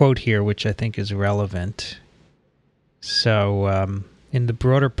has a quote here which I think is relevant. So, in the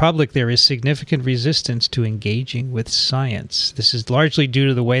broader public, there is significant resistance to engaging with science. This is largely due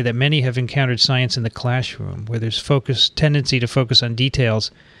to the way that many have encountered science in the classroom, where there's tendency to focus on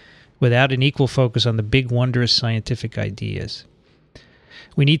details without an equal focus on the big, wondrous scientific ideas.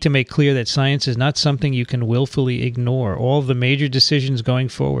 We need to make clear that science is not something you can willfully ignore. All of the major decisions going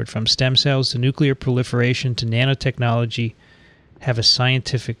forward, from stem cells to nuclear proliferation to nanotechnology, have a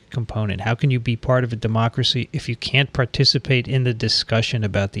scientific component. How can you be part of a democracy if you can't participate in the discussion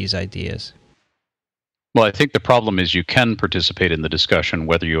about these ideas? Well, I think the problem is you can participate in the discussion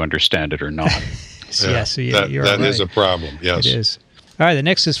whether you understand it or not. Yes, you're that right. is a problem, yes. It is. All right, the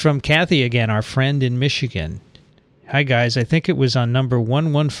next is from Kathy again, our friend in Michigan. Hi, guys. I think it was on number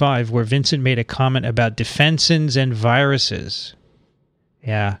 115 where Vincent made a comment about defensins and viruses.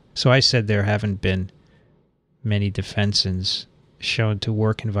 Yeah, so I said there haven't been many defensins shown to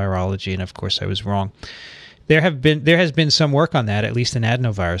work in virology, and of course I was wrong. There has been some work on that, at least in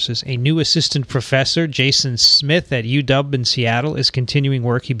adenoviruses. A new assistant professor, Jason Smith at UW in Seattle, is continuing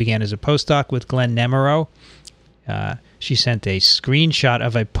work he began as a postdoc with Glenn Nemero. She sent a screenshot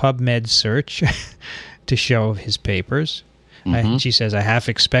of a PubMed search to show his papers. Mm-hmm. She says, I half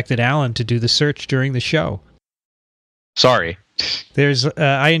expected Alan to do the search during the show. Sorry.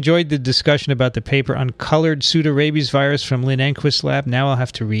 I enjoyed the discussion about the paper on colored pseudorabies virus from Lynn Enquist's lab. Now I'll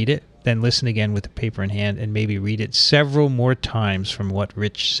have to read it, then listen again with the paper in hand, and maybe read it several more times from what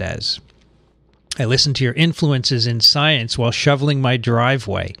Rich says. I listened to your influences in science while shoveling my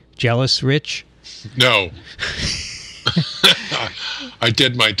driveway. Jealous, Rich? No. I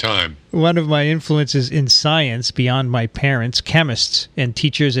did my time. One of my influences in science, beyond my parents, chemists, and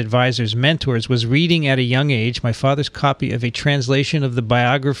teachers, advisors, mentors, was reading at a young age my father's copy of a translation of the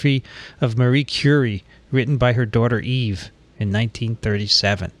biography of Marie Curie, written by her daughter Eve in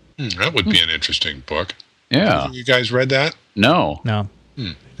 1937. That would be an interesting book. Yeah. You guys read that? No. That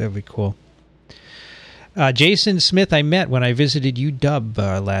would be cool. Jason Smith I met when I visited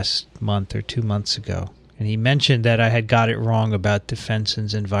UW last month or 2 months ago. And he mentioned that I had got it wrong about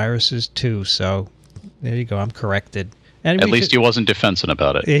defensins and viruses, too. So there you go. I'm corrected. And at least he wasn't defensive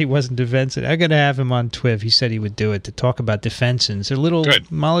about it. He wasn't defensive. I'm going to have him on TWiV. He said he would do it to talk about defensins. They're little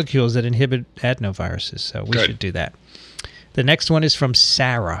molecules that inhibit adenoviruses. So we should do that. The next one is from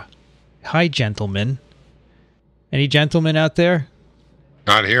Sarah. Hi, gentlemen. Any gentlemen out there?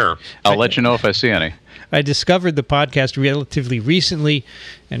 Not here. I'll let you know if I see any. I discovered the podcast relatively recently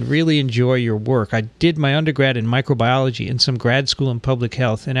and really enjoy your work. I did my undergrad in microbiology and some grad school in public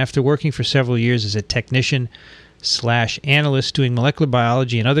health, and after working for several years as a technician/analyst doing molecular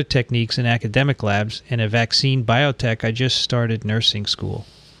biology and other techniques in academic labs and a vaccine biotech, I just started nursing school.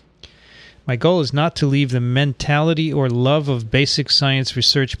 My goal is not to leave the mentality or love of basic science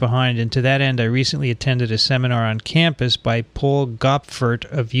research behind, and to that end I recently attended a seminar on campus by Paul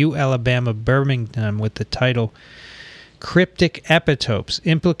Gopfert of UAlabama Birmingham with the title Cryptic Epitopes,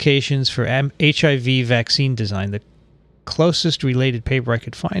 Implications for HIV Vaccine Design. The closest related paper I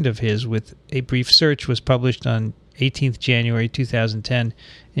could find of his with a brief search was published on 18th January 2010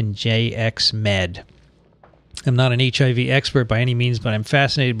 in JX Med. I'm not an HIV expert by any means, but I'm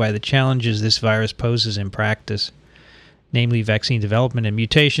fascinated by the challenges this virus poses in practice, namely vaccine development and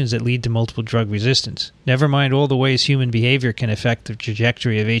mutations that lead to multiple drug resistance. Never mind all the ways human behavior can affect the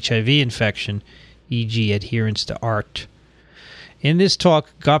trajectory of HIV infection, e.g. adherence to ART. In this talk,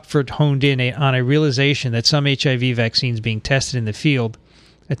 Gopfert honed in on a realization that some HIV vaccines being tested in the field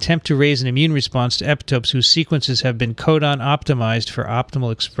attempt to raise an immune response to epitopes whose sequences have been codon optimized for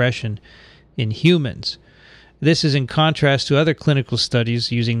optimal expression in humans. This is in contrast to other clinical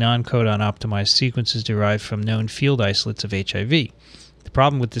studies using non-codon optimized sequences derived from known field isolates of HIV. The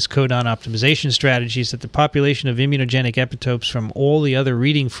problem with this codon optimization strategy is that the population of immunogenic epitopes from all the other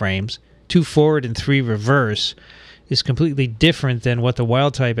reading frames, 2 forward and 3 reverse, is completely different than what the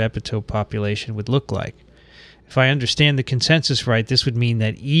wild-type epitope population would look like. if I understand the consensus right, this would mean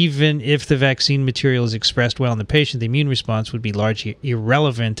that even if the vaccine material is expressed well in the patient, the immune response would be largely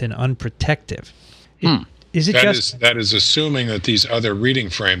irrelevant and unprotective. That is assuming that these other reading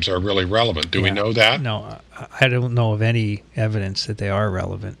frames are really relevant. Do we know that? No, I don't know of any evidence that they are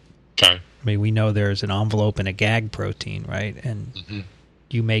relevant. Okay. I mean, we know there's an envelope and a gag protein, right? And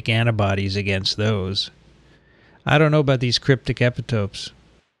you make antibodies against those. I don't know about these cryptic epitopes.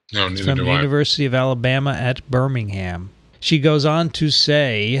 No, neither it's from do the I. University of Alabama at Birmingham. She goes on to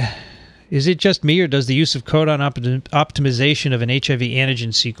say, is it just me, or does the use of codon optimization of an HIV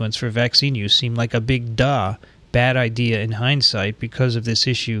antigen sequence for vaccine use seem like a big bad idea in hindsight because of this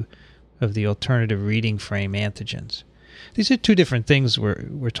issue of the alternative reading frame antigens? These are two different things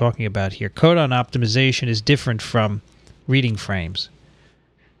we're talking about here. Codon optimization is different from reading frames.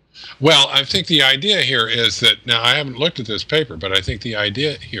 Well, I think the idea here is that, now I haven't looked at this paper, but I think the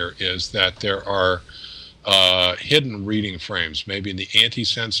idea here is that there are hidden reading frames, maybe in the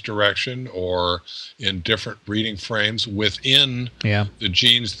antisense direction or in different reading frames within the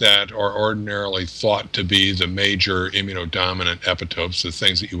genes that are ordinarily thought to be the major immunodominant epitopes, the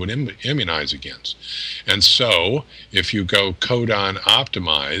things that you would immunize against. And so if you go codon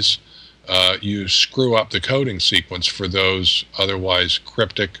optimize, you screw up the coding sequence for those otherwise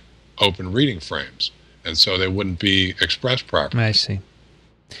cryptic open reading frames, and so they wouldn't be expressed properly. I see.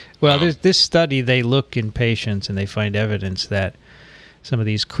 Well, this study, they look in patients and they find evidence that some of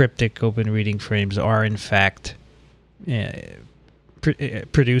these cryptic open reading frames are in fact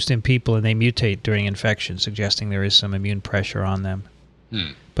produced in people, and they mutate during infection, suggesting there is some immune pressure on them.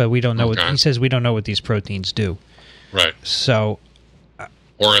 But we don't know what he says. We don't know what these proteins do. Right. So,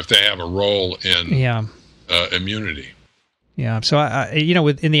 or if they have a role in immunity. Yeah. So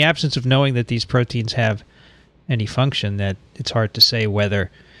in the absence of knowing that these proteins have any function, that it's hard to say whether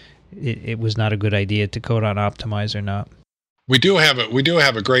it was not a good idea to codon optimize or not. We do have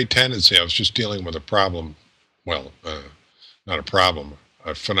a great tendency. I was just dealing with a problem. Well, not a problem,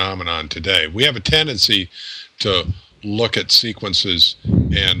 a phenomenon today. We have a tendency to look at sequences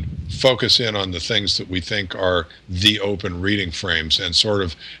and focus in on the things that we think are the open reading frames, and sort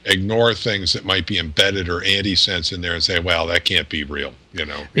of ignore things that might be embedded or antisense in there and say, well, that can't be real, It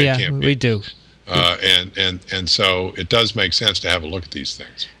can't be. We do. And so it does make sense to have a look at these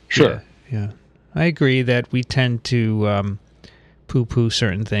things. Sure. Yeah. I agree that we tend to poo-poo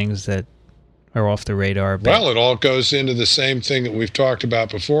certain things that are off the radar. Well, it all goes into the same thing that we've talked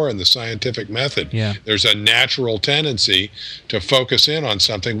about before in the scientific method. Yeah. There's a natural tendency to focus in on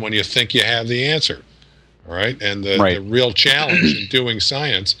something when you think you have the answer. All right? And the real challenge in doing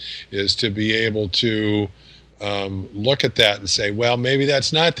science is to be able to look at that and say, well, maybe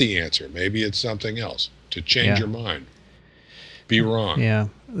that's not the answer. Maybe it's something else. To change your mind. Be wrong. Yeah.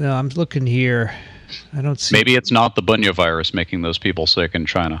 Well, I'm looking here. I don't see... Maybe it's not the bunyavirus making those people sick in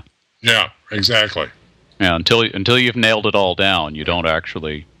China. Yeah, exactly. Yeah, until you've nailed it all down, you don't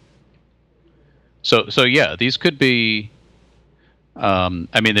actually... So yeah, these could be... I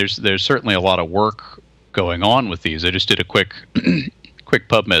mean, there's certainly a lot of work going on with these. I just did a quick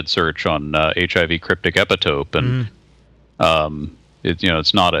PubMed search on HIV cryptic epitope, and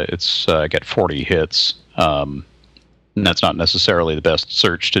I get 40 hits. And that's not necessarily the best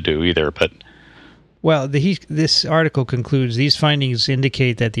search to do either, but... Well, this article concludes, these findings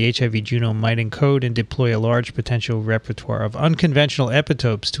indicate that the HIV genome might encode and deploy a large potential repertoire of unconventional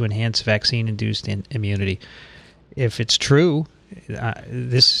epitopes to enhance vaccine-induced immunity. If it's true,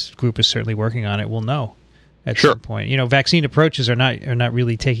 this group is certainly working on it. We'll know at some point. Vaccine approaches are not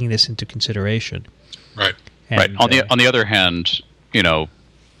really taking this into consideration. Right. And, On the other hand,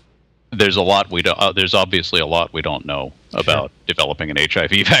 there's obviously a lot we don't know about developing an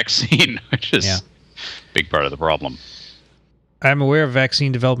HIV vaccine, which is a big part of the problem. I'm aware of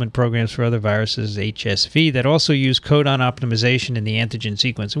vaccine development programs for other viruses, HSV, that also use codon optimization in the antigen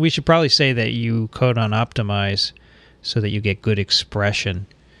sequence. And we should probably say that you codon optimize so that you get good expression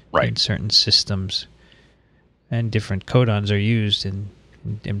in certain systems. And different codons are used in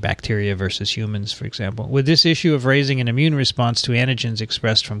bacteria versus humans, for example. Would this issue of raising an immune response to antigens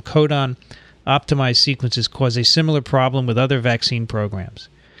expressed from codon optimized sequences cause a similar problem with other vaccine programs?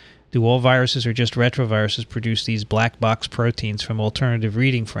 Do all viruses or just retroviruses produce these black box proteins from alternative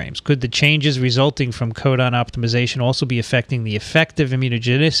reading frames? Could the changes resulting from codon optimization also be affecting the effective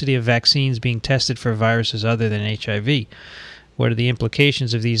immunogenicity of vaccines being tested for viruses other than HIV? What are the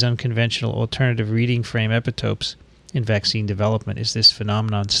implications of these unconventional alternative reading frame epitopes in vaccine development? Is this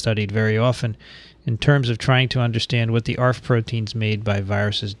phenomenon studied very often in terms of trying to understand what the ARF proteins made by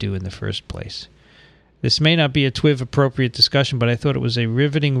viruses do in the first place? This may not be a TWiV-appropriate discussion, but I thought it was a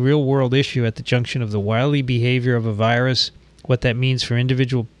riveting real-world issue at the junction of the wily behavior of a virus, what that means for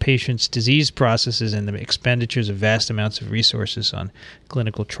individual patients' disease processes, and the expenditures of vast amounts of resources on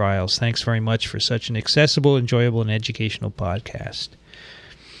clinical trials. Thanks very much for such an accessible, enjoyable, and educational podcast.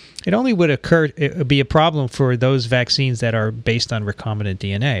 It only would be a problem for those vaccines that are based on recombinant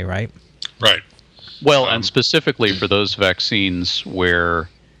DNA, right? Right. Well, and specifically for those vaccines where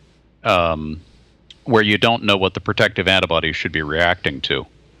you don't know what the protective antibodies should be reacting to,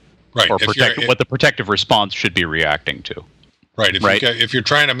 right? Or what the protective response should be reacting to. Right. If you're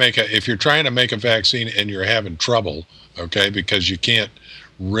trying to make a vaccine and you're having trouble, okay, because you can't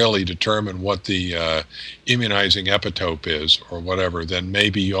really determine what the immunizing epitope is or whatever, then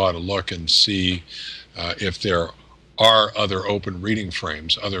maybe you ought to look and see if there are other open reading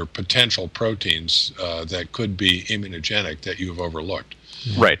frames, other potential proteins that could be immunogenic that you've overlooked.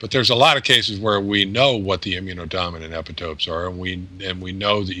 Right. But there's a lot of cases where we know what the immunodominant epitopes are, and we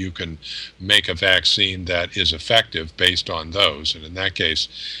know that you can make a vaccine that is effective based on those, and in that case,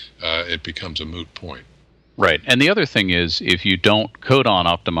 it becomes a moot point. Right. And the other thing is, if you don't codon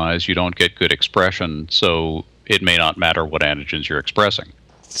optimize, you don't get good expression, so it may not matter what antigens you're expressing.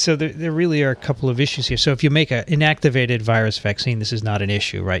 So there really are a couple of issues here. So if you make an inactivated virus vaccine, this is not an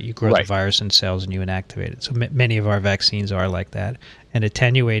issue, right? You grow the virus in cells and you inactivate it. So many of our vaccines are like that. An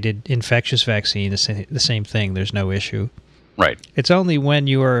attenuated infectious vaccine is the same thing. There's no issue. Right. It's only when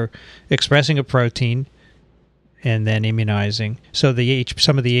you are expressing a protein and then immunizing. So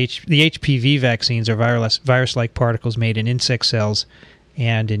some of the HPV vaccines are virus-like particles made in insect cells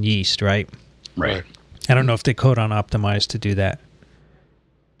and in yeast, right? Right. I don't know if they codon optimize to do that.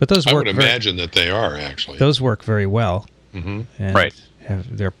 But those work. I would imagine that they are, actually. Those work very well. Mm-hmm. And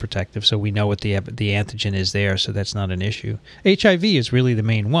they're protective, so we know what the antigen is there, so that's not an issue. HIV is really the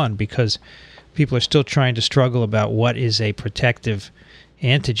main one because people are still trying to struggle about what is a protective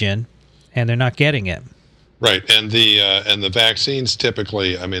antigen, and they're not getting it. Right, and the vaccines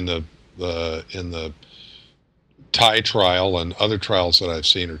typically, I mean, in the TIE trial and other trials that I've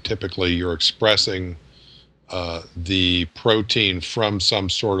seen are typically you're expressing the protein from some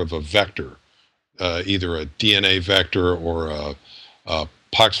sort of a vector, either a DNA vector or a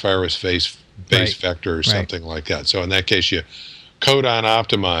poxvirus-based vector or something like that. So in that case, you codon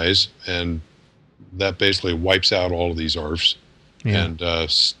optimize, and that basically wipes out all of these ARFs and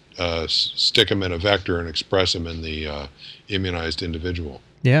stick them in a vector and express them in the immunized individual.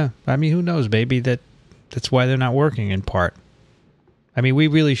 Yeah, I mean, who knows? Maybe that's why they're not working in part. I mean, we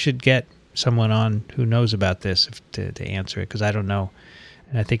really should get someone on who knows about this to answer it, because I don't know.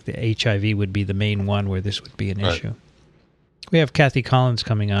 And I think the HIV would be the main one where this would be an issue. We have Kathy Collins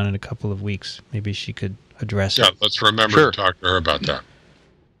coming on in a couple of weeks. Maybe she could address it. Yeah, let's remember to talk to her about that.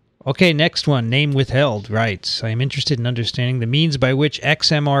 Okay, next one. Name withheld writes, I am interested in understanding the means by which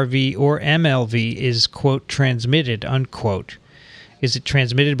XMRV or MLV is, quote, transmitted, unquote. Is it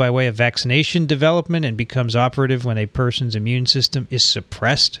transmitted by way of vaccination development and becomes operative when a person's immune system is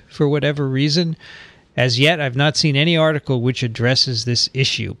suppressed for whatever reason? As yet, I've not seen any article which addresses this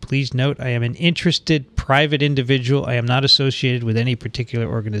issue. Please note, I am an interested private individual. I am not associated with any particular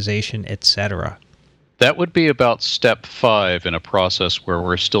organization, etc. That would be about step 5 in a process where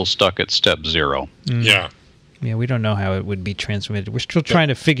we're still stuck at step 0. Mm. Yeah, we don't know how it would be transmitted. We're still trying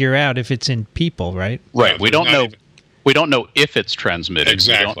to figure out if it's in people, right? Right. We don't know. We don't know if it's transmitted.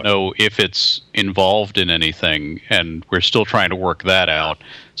 Exactly. We don't know if it's involved in anything, and we're still trying to work that out.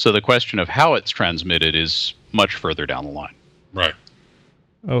 So the question of how it's transmitted is much further down the line. Right.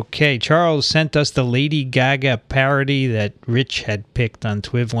 Okay, Charles sent us the Lady Gaga parody that Rich had picked on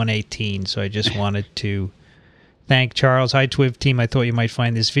TWiV 118, so I just wanted to thank Charles. Hi, TWiV team. I thought you might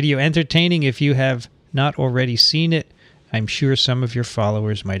find this video entertaining. If you have not already seen it, I'm sure some of your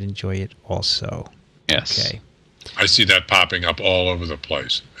followers might enjoy it also. Yes. Okay. I see that popping up all over the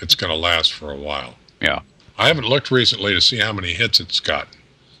place. It's going to last for a while. Yeah. I haven't looked recently to see how many hits it's got.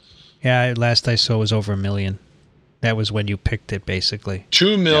 Yeah, last I saw was over 1 million. That was when you picked it, basically.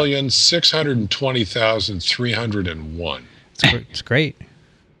 2,620,301. It's great.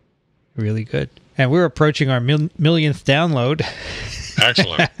 Really good. And we're approaching our millionth download.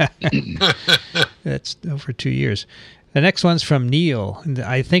 Excellent. That's over 2 years. The next one's from Neil.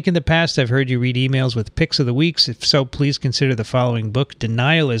 I think in the past I've heard you read emails with picks of the weeks. If so, please consider the following book,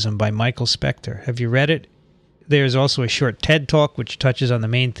 Denialism by Michael Spector. Have you read it? There's also a short TED Talk which touches on the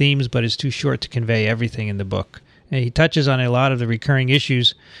main themes but is too short to convey everything in the book. And he touches on a lot of the recurring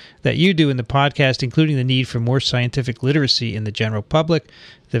issues that you do in the podcast, including the need for more scientific literacy in the general public,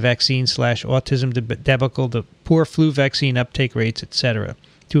 the vaccine/autism debacle, the poor flu vaccine uptake rates, etc.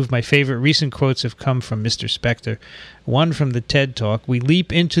 Two of my favorite recent quotes have come from Mr. Spector. One from the TED Talk, "We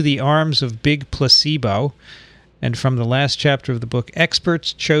leap into the arms of big placebo," and from the last chapter of the book,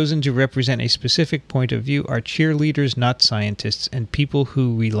 "Experts chosen to represent a specific point of view are cheerleaders, not scientists, and people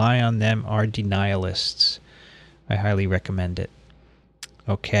who rely on them are denialists." I highly recommend it.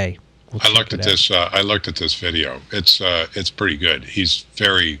 Okay. I looked at this. I looked at this video. It's pretty good. He's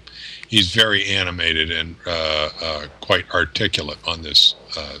very animated and quite articulate on this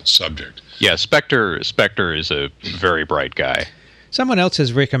subject. Yeah, Spector is a very bright guy. Someone else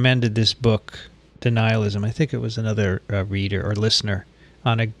has recommended this book, Denialism. I think it was another reader or listener.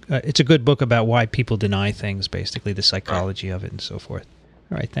 It's a good book about why people deny things, basically the psychology of it and so forth.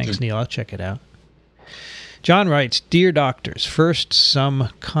 All right, thanks, Neil. I'll check it out. John writes, "Dear doctors, first some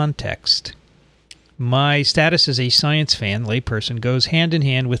context. My status as a science fan, layperson, goes hand in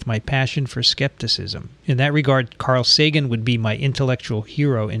hand with my passion for skepticism. In that regard, Carl Sagan would be my intellectual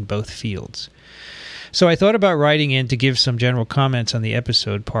hero in both fields. So I thought about writing in to give some general comments on the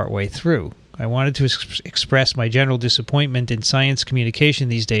episode partway through. I wanted to express my general disappointment in science communication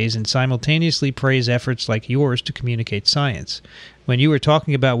these days and simultaneously praise efforts like yours to communicate science. When you were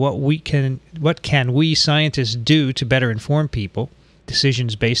talking about what can we scientists do to better inform people,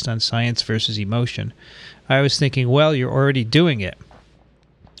 decisions based on science versus emotion, I was thinking, well, you're already doing it.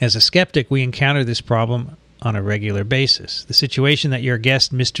 As a skeptic, we encounter this problem on a regular basis. The situation that your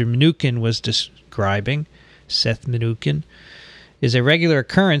guest, Mr. Mnookin, was describing, Seth Mnookin, is a regular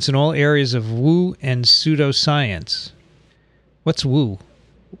occurrence in all areas of woo and pseudoscience. What's woo?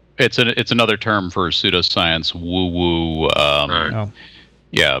 It's another term for pseudoscience. Woo-woo.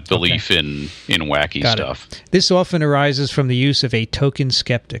 Yeah, belief in wacky stuff. This often arises from the use of a token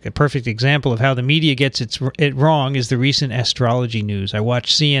skeptic. A perfect example of how the media gets it wrong is the recent astrology news. I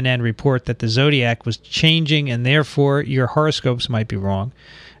watched CNN report that the zodiac was changing and therefore your horoscopes might be wrong.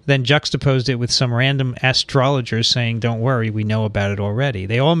 Then juxtaposed it with some random astrologers saying, don't worry, we know about it already.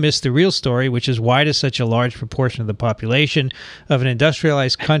 They all missed the real story, which is why does such a large proportion of the population of an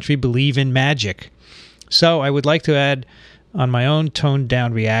industrialized country believe in magic? So I would like to add on my own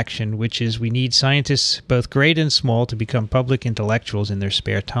toned-down reaction, which is we need scientists, both great and small, to become public intellectuals in their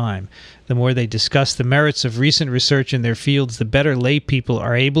spare time. The more they discuss the merits of recent research in their fields, the better lay people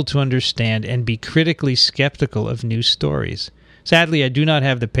are able to understand and be critically skeptical of new stories. Sadly, I do not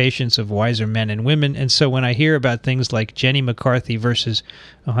have the patience of wiser men and women, and so when I hear about things like Jenny McCarthy versus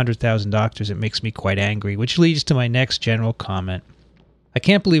 100,000 doctors, it makes me quite angry, which leads to my next general comment. I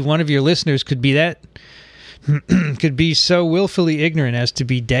can't believe one of your listeners could be so willfully ignorant as to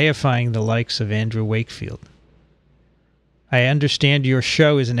be deifying the likes of Andrew Wakefield. I understand your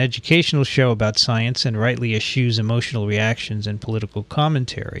show is an educational show about science and rightly eschews emotional reactions and political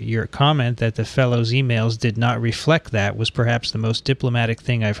commentary. Your comment that the fellow's emails did not reflect that was perhaps the most diplomatic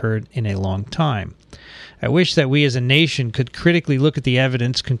thing I've heard in a long time. I wish that we as a nation could critically look at the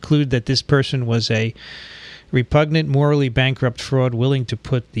evidence, conclude that this person was a repugnant, morally bankrupt fraud willing to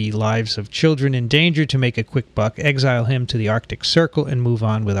put the lives of children in danger to make a quick buck, exile him to the Arctic Circle, and move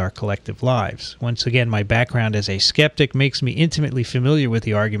on with our collective lives. Once again, my background as a skeptic makes me intimately familiar with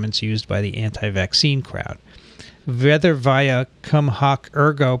the arguments used by the anti-vaccine crowd. Whether via cum hoc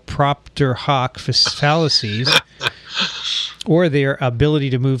ergo propter hoc fallacies or their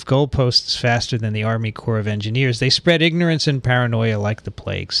ability to move goalposts faster than the Army Corps of Engineers, they spread ignorance and paranoia like the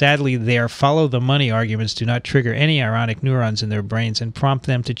plague. Sadly, their follow-the-money arguments do not trigger any ironic neurons in their brains and prompt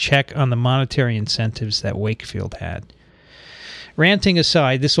them to check on the monetary incentives that Wakefield had. Ranting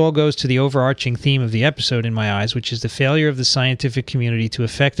aside, this all goes to the overarching theme of the episode in my eyes, which is the failure of the scientific community to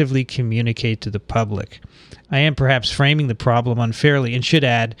effectively communicate to the public. I am perhaps framing the problem unfairly and should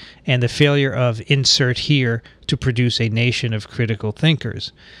add, and the failure of insert here to produce a nation of critical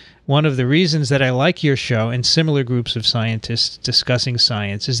thinkers. One of the reasons that I like your show and similar groups of scientists discussing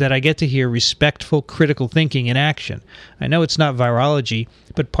science is that I get to hear respectful, critical thinking in action. I know it's not virology,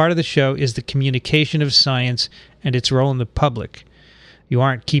 but part of the show is the communication of science and its role in the public. You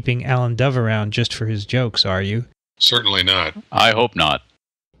aren't keeping Alan Dove around just for his jokes, are you? Certainly not. I hope not.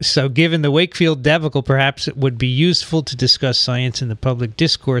 So given the Wakefield debacle, perhaps it would be useful to discuss science in the public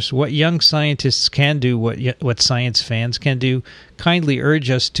discourse. What young scientists can do, what science fans can do, kindly urge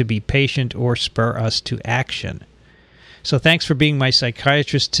us to be patient or spur us to action. So thanks for being my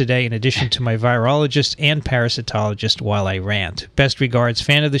psychiatrist today, in addition to my virologist and parasitologist while I rant. Best regards,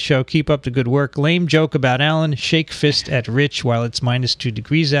 fan of the show. Keep up the good work. Lame joke about Alan. Shake fist at Rich while it's minus 2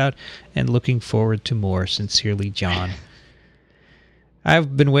 degrees out. And looking forward to more. Sincerely, John.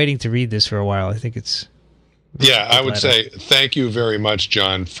 I've been waiting to read this for a while. I think it's... Yeah, I would say thank you very much,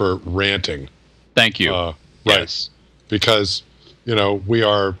 John, for ranting. Thank you. Right. Yes. Because we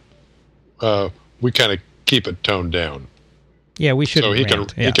are we kind of keep it toned down. Yeah, we should. So he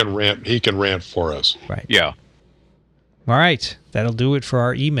rant. He can rant for us. Right. Yeah. All right, that'll do it for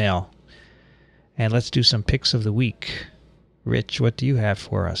our email. And let's do some picks of the week. Rich, what do you have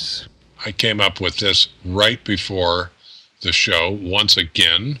for us? I came up with this right before the show once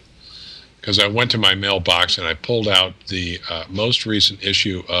again, because I went to my mailbox and I pulled out the most recent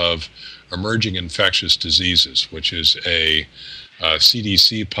issue of Emerging Infectious Diseases, which is a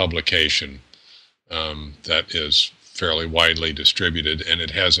CDC publication that is fairly widely distributed, and it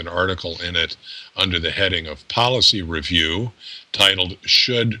has an article in it under the heading of Policy Review titled,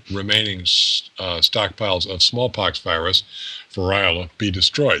 Should Remaining Stockpiles of Smallpox Virus, Variola, Be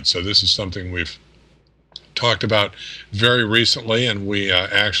Destroyed? So this is something we've talked about very recently, and we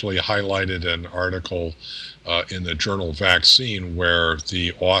actually highlighted an article in the journal Vaccine where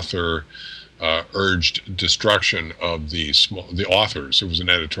the author urged destruction of the authors, it was an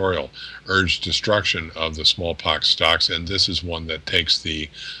editorial, urged destruction of the smallpox stocks, and this is one that takes the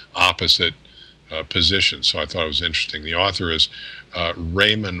opposite position. So I thought it was interesting. The author is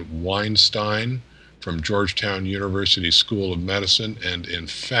Raymond Weinstein from Georgetown University School of Medicine, and in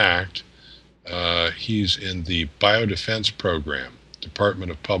fact, he's in the Biodefense Program, Department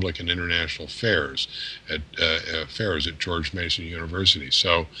of Public and International Affairs at George Mason University.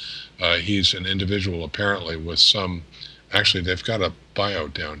 So he's an individual apparently with some, actually they've got a bio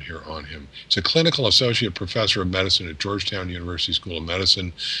down here on him. He's a clinical associate professor of medicine at Georgetown University School of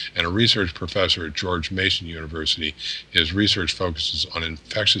Medicine and a research professor at George Mason University. His research focuses on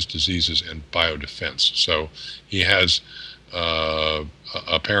infectious diseases and biodefense. So he has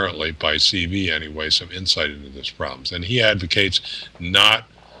apparently, by CV anyway, some insight into this problem. And he advocates not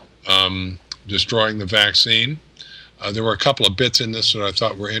destroying the vaccine. There were a couple of bits in this that I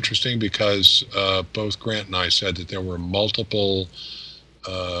thought were interesting because both Grant and I said that there were multiple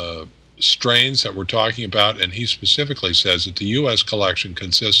strains that we're talking about, and he specifically says that the U.S. collection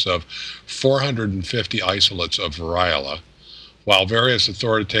consists of 450 isolates of variola, while various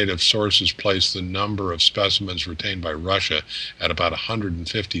authoritative sources place the number of specimens retained by Russia at about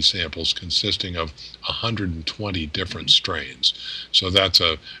 150 samples consisting of 120 different strains. So that's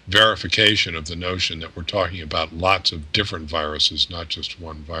a verification of the notion that we're talking about lots of different viruses, not just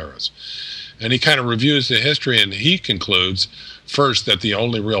one virus. And he kind of reviews the history, and he concludes, first, that the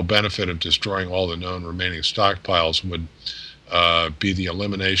only real benefit of destroying all the known remaining stockpiles would be the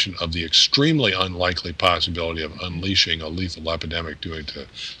elimination of the extremely unlikely possibility of unleashing a lethal epidemic due to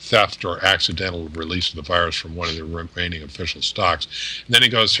theft or accidental release of the virus from one of the remaining official stocks. And then he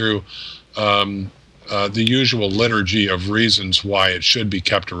goes through the usual liturgy of reasons why it should be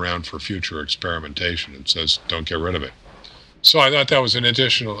kept around for future experimentation, and says, don't get rid of it. So I thought that was an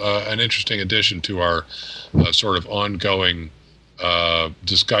interesting addition to our sort of ongoing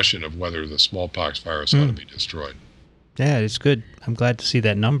discussion of whether the smallpox virus ought to be destroyed. Yeah, it's good. I'm glad to see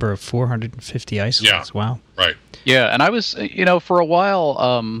that number of 450 isolates. Yeah, wow. Right. Yeah, and I was, for a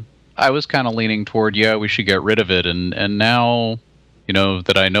while, I was kind of leaning toward, we should get rid of it. And now,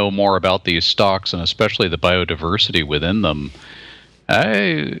 that I know more about these stocks and especially the biodiversity within them,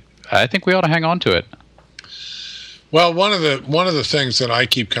 I think we ought to hang on to it. Well, one of the things that I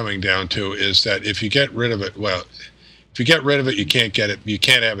keep coming down to is that if you get rid of it, you can't get it. You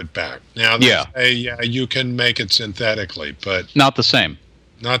can't have it back. Now, you can make it synthetically, but not the same.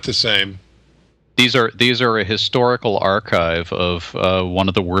 Not the same. These are a historical archive of one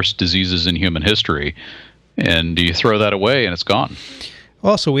of the worst diseases in human history, and you throw that away and it's gone.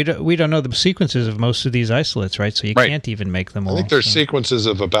 Also, we don't know the sequences of most of these isolates, right? So you can't even make them all. I think there's sequences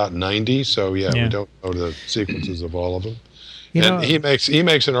of about 90. So we don't know the sequences of all of them. He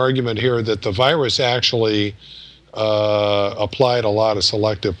makes an argument here that the virus actually applied a lot of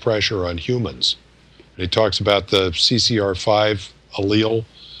selective pressure on humans. He talks about the CCR5 allele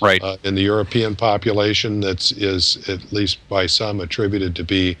in the European population that is, at least by some, attributed to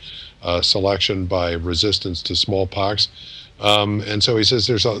be selection by resistance to smallpox. And so he says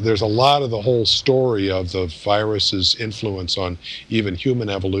there's a lot of the whole story of the virus's influence on even human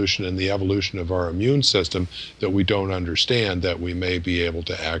evolution and the evolution of our immune system that we don't understand, that we may be able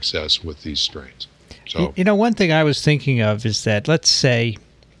to access with these strains. So, one thing I was thinking of is that, let's say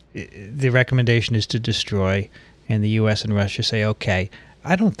the recommendation is to destroy, and the U.S. and Russia say, okay,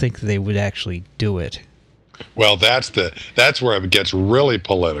 I don't think they would actually do it. Well, that's where it gets really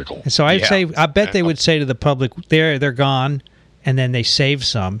political. And so I bet they would say to the public, they're gone, and then they save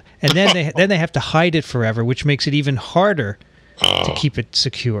some, and then they have to hide it forever, which makes it even harder to keep it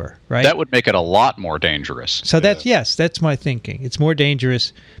secure, right? That would make it a lot more dangerous. So that's my thinking. It's more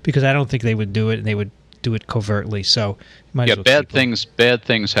dangerous because I don't think they would do it, and they would do it covertly. So might yeah, as well bad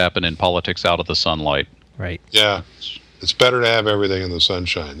things happen in politics out of the sunlight. Right. Yeah, it's better to have everything in the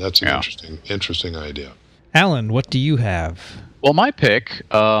sunshine. That's an interesting idea. Alan, what do you have? Well, my pick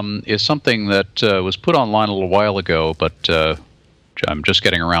is something that was put online a little while ago, but I'm just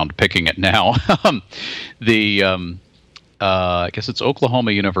getting around to picking it now. I guess it's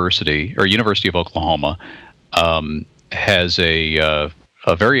Oklahoma University, or University of Oklahoma, has a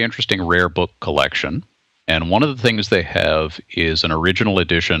very interesting rare book collection. And one of the things they have is an original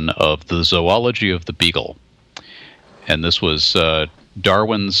edition of The Zoology of the Beagle. And this was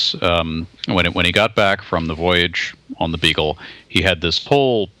Darwin's, when he got back from the voyage on the Beagle, he had this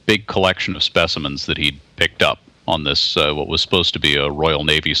whole big collection of specimens that he'd picked up on this, what was supposed to be a Royal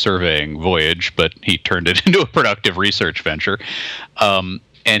Navy surveying voyage, but he turned it into a productive research venture. And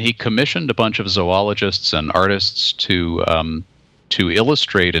he commissioned a bunch of zoologists and artists to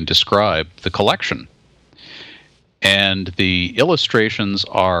illustrate and describe the collection. And the illustrations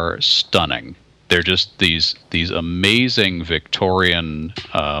are stunning. They're just these amazing Victorian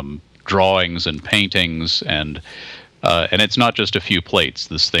drawings and paintings, and it's not just a few plates.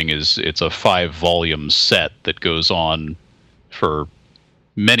 This thing it's a 5-volume set that goes on for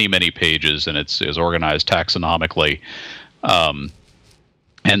many, many pages, and it's organized taxonomically.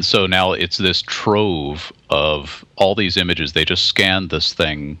 And so now it's this trove of all these images. They just scanned this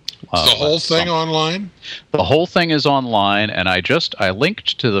thing. Is the whole thing online? The whole thing is online, and I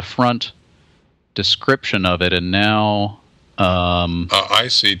linked to the front description of it, and now I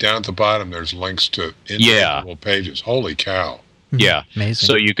see down at the bottom there's links to individual pages. Holy cow. Yeah. Amazing.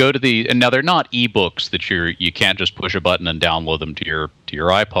 So you go to and now they're not ebooks that you can't just push a button and download them to your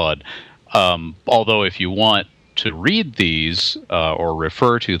iPod. Although if you want to read these or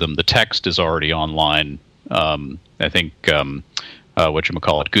refer to them, the text is already online. I think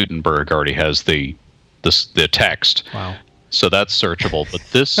whatchamacallit, Gutenberg already has the text. Wow. So that's searchable, but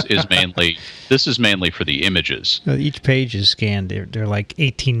this is mainly for the images. Each page is scanned. They're like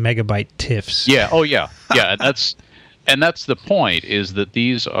 18 megabyte TIFFs. Yeah. Oh, yeah. Yeah, and that's the point, is that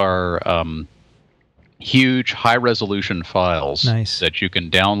these are huge, high-resolution files that you can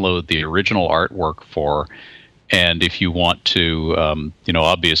download the original artwork for. And if you want to,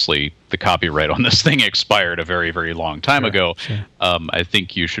 obviously the copyright on this thing expired a very, very long time ago. Sure. I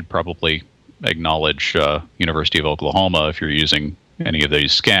think you should probably acknowledge University of Oklahoma if you're using any of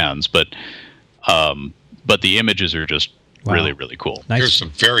these scans. But the images are just really, really cool. Nice. Here's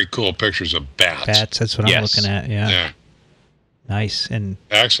some very cool pictures of bats. Bats, that's what I'm looking at, yeah. Nice. And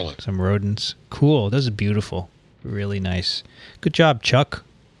excellent. Some rodents. Cool. Those are beautiful. Really nice. Good job, Chuck.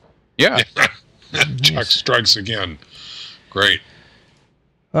 Yeah. Chuck strikes again. Great.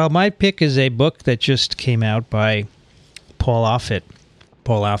 Well, my pick is a book that just came out by Paul Offit.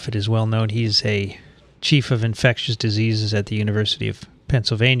 Paul Offit is well known. He's a chief of infectious diseases at the University of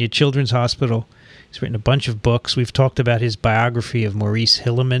Pennsylvania Children's Hospital. He's written a bunch of books. We've talked about his biography of Maurice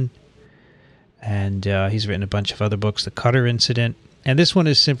Hilleman, and he's written a bunch of other books, The Cutter Incident. And this one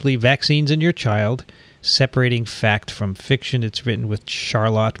is simply Vaccines in Your Child, Separating Fact from Fiction. It's written with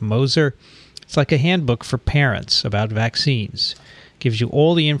Charlotte Moser. It's like a handbook for parents about vaccines. Gives you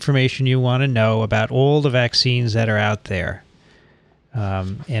all the information you want to know about all the vaccines that are out there.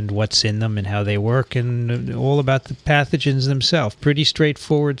 And what's in them and how they work, and all about the pathogens themselves. Pretty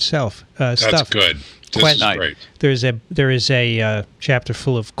straightforward stuff. That's good. This is great. There is a chapter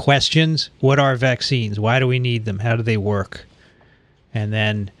full of questions. What are vaccines? Why do we need them? How do they work? And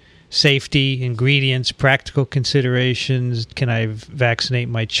then safety, ingredients, practical considerations. Can I vaccinate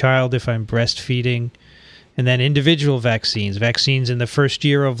my child if I'm breastfeeding? And then individual vaccines. Vaccines in the first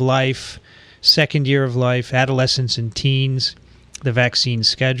year of life, second year of life, adolescents and teens. The vaccine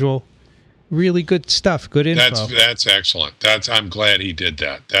schedule. Really good stuff. Good info. That's excellent. I'm glad he did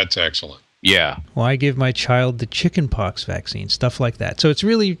that. That's excellent. Yeah. Why give my child the chickenpox vaccine? Stuff like that. So it's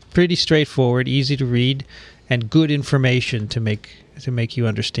really pretty straightforward, easy to read, and good information to make you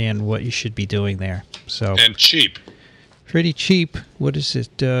understand what you should be doing there. So and cheap. Pretty cheap. What is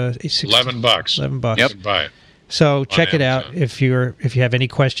it? $11. $11. Yep. Buy it. So check it out if you have any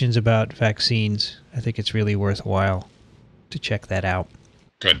questions about vaccines. I think it's really worthwhile to check that out.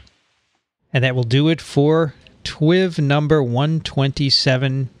 Good. And that will do it for TWiV number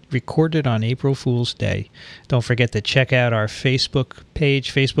 127, recorded on April Fool's Day. Don't forget to check out our Facebook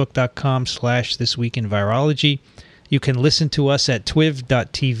page, facebook.com/thisweekinvirology. You can listen to us at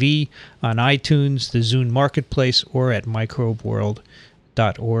twiv.tv, on iTunes, the Zune Marketplace, or at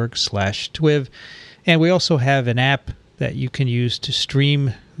microbeworld.org/TWiV. And we also have an app that you can use to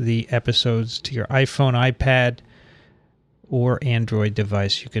stream the episodes to your iPhone, iPad, or Android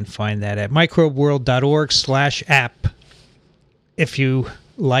device. You can find that at microbeworld.org/app. If you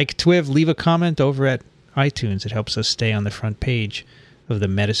like TWiV, leave a comment over at iTunes. It helps us stay on the front page of the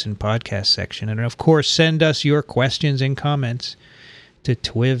medicine podcast section. And of course, send us your questions and comments to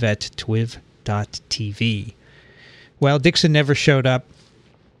twiv@twiv.tv. Well, Dixon never showed up.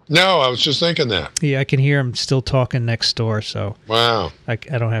 No, I was just thinking that. Yeah, I can hear him still talking next door, so Wow. I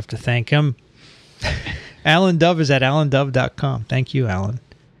don't have to thank him. Alan Dove is at alandove.com. Thank you, Alan.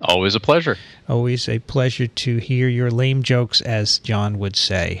 Always a pleasure. Always a pleasure to hear your lame jokes, as John would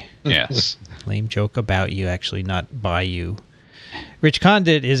say. Yes. Lame joke about you, actually, not by you. Rich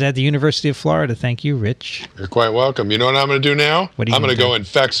Condit is at the University of Florida. Thank you, Rich. You're quite welcome. You know what I'm going to do now? What are you I'm going to gonna go do?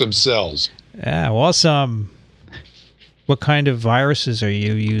 infect some cells. Ah, awesome. What kind of viruses are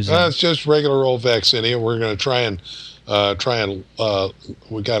you using? It's just regular old vaccinia. We're going to try and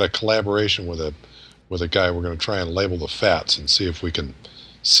we got a collaboration with a guy. We're going to try and label the fats and see if we can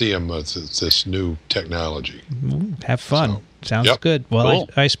see them with this new technology. Have fun. Sounds Yep. good. Well, Cool.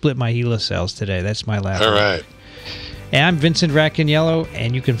 I split my HeLa cells today. That's my lab. All right. And I'm Vincent Racaniello,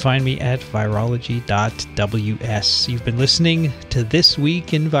 and you can find me at virology.ws. You've been listening to This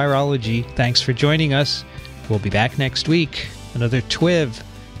Week in Virology. Thanks for joining us. We'll be back next week. Another TWiV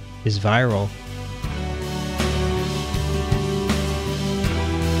is viral.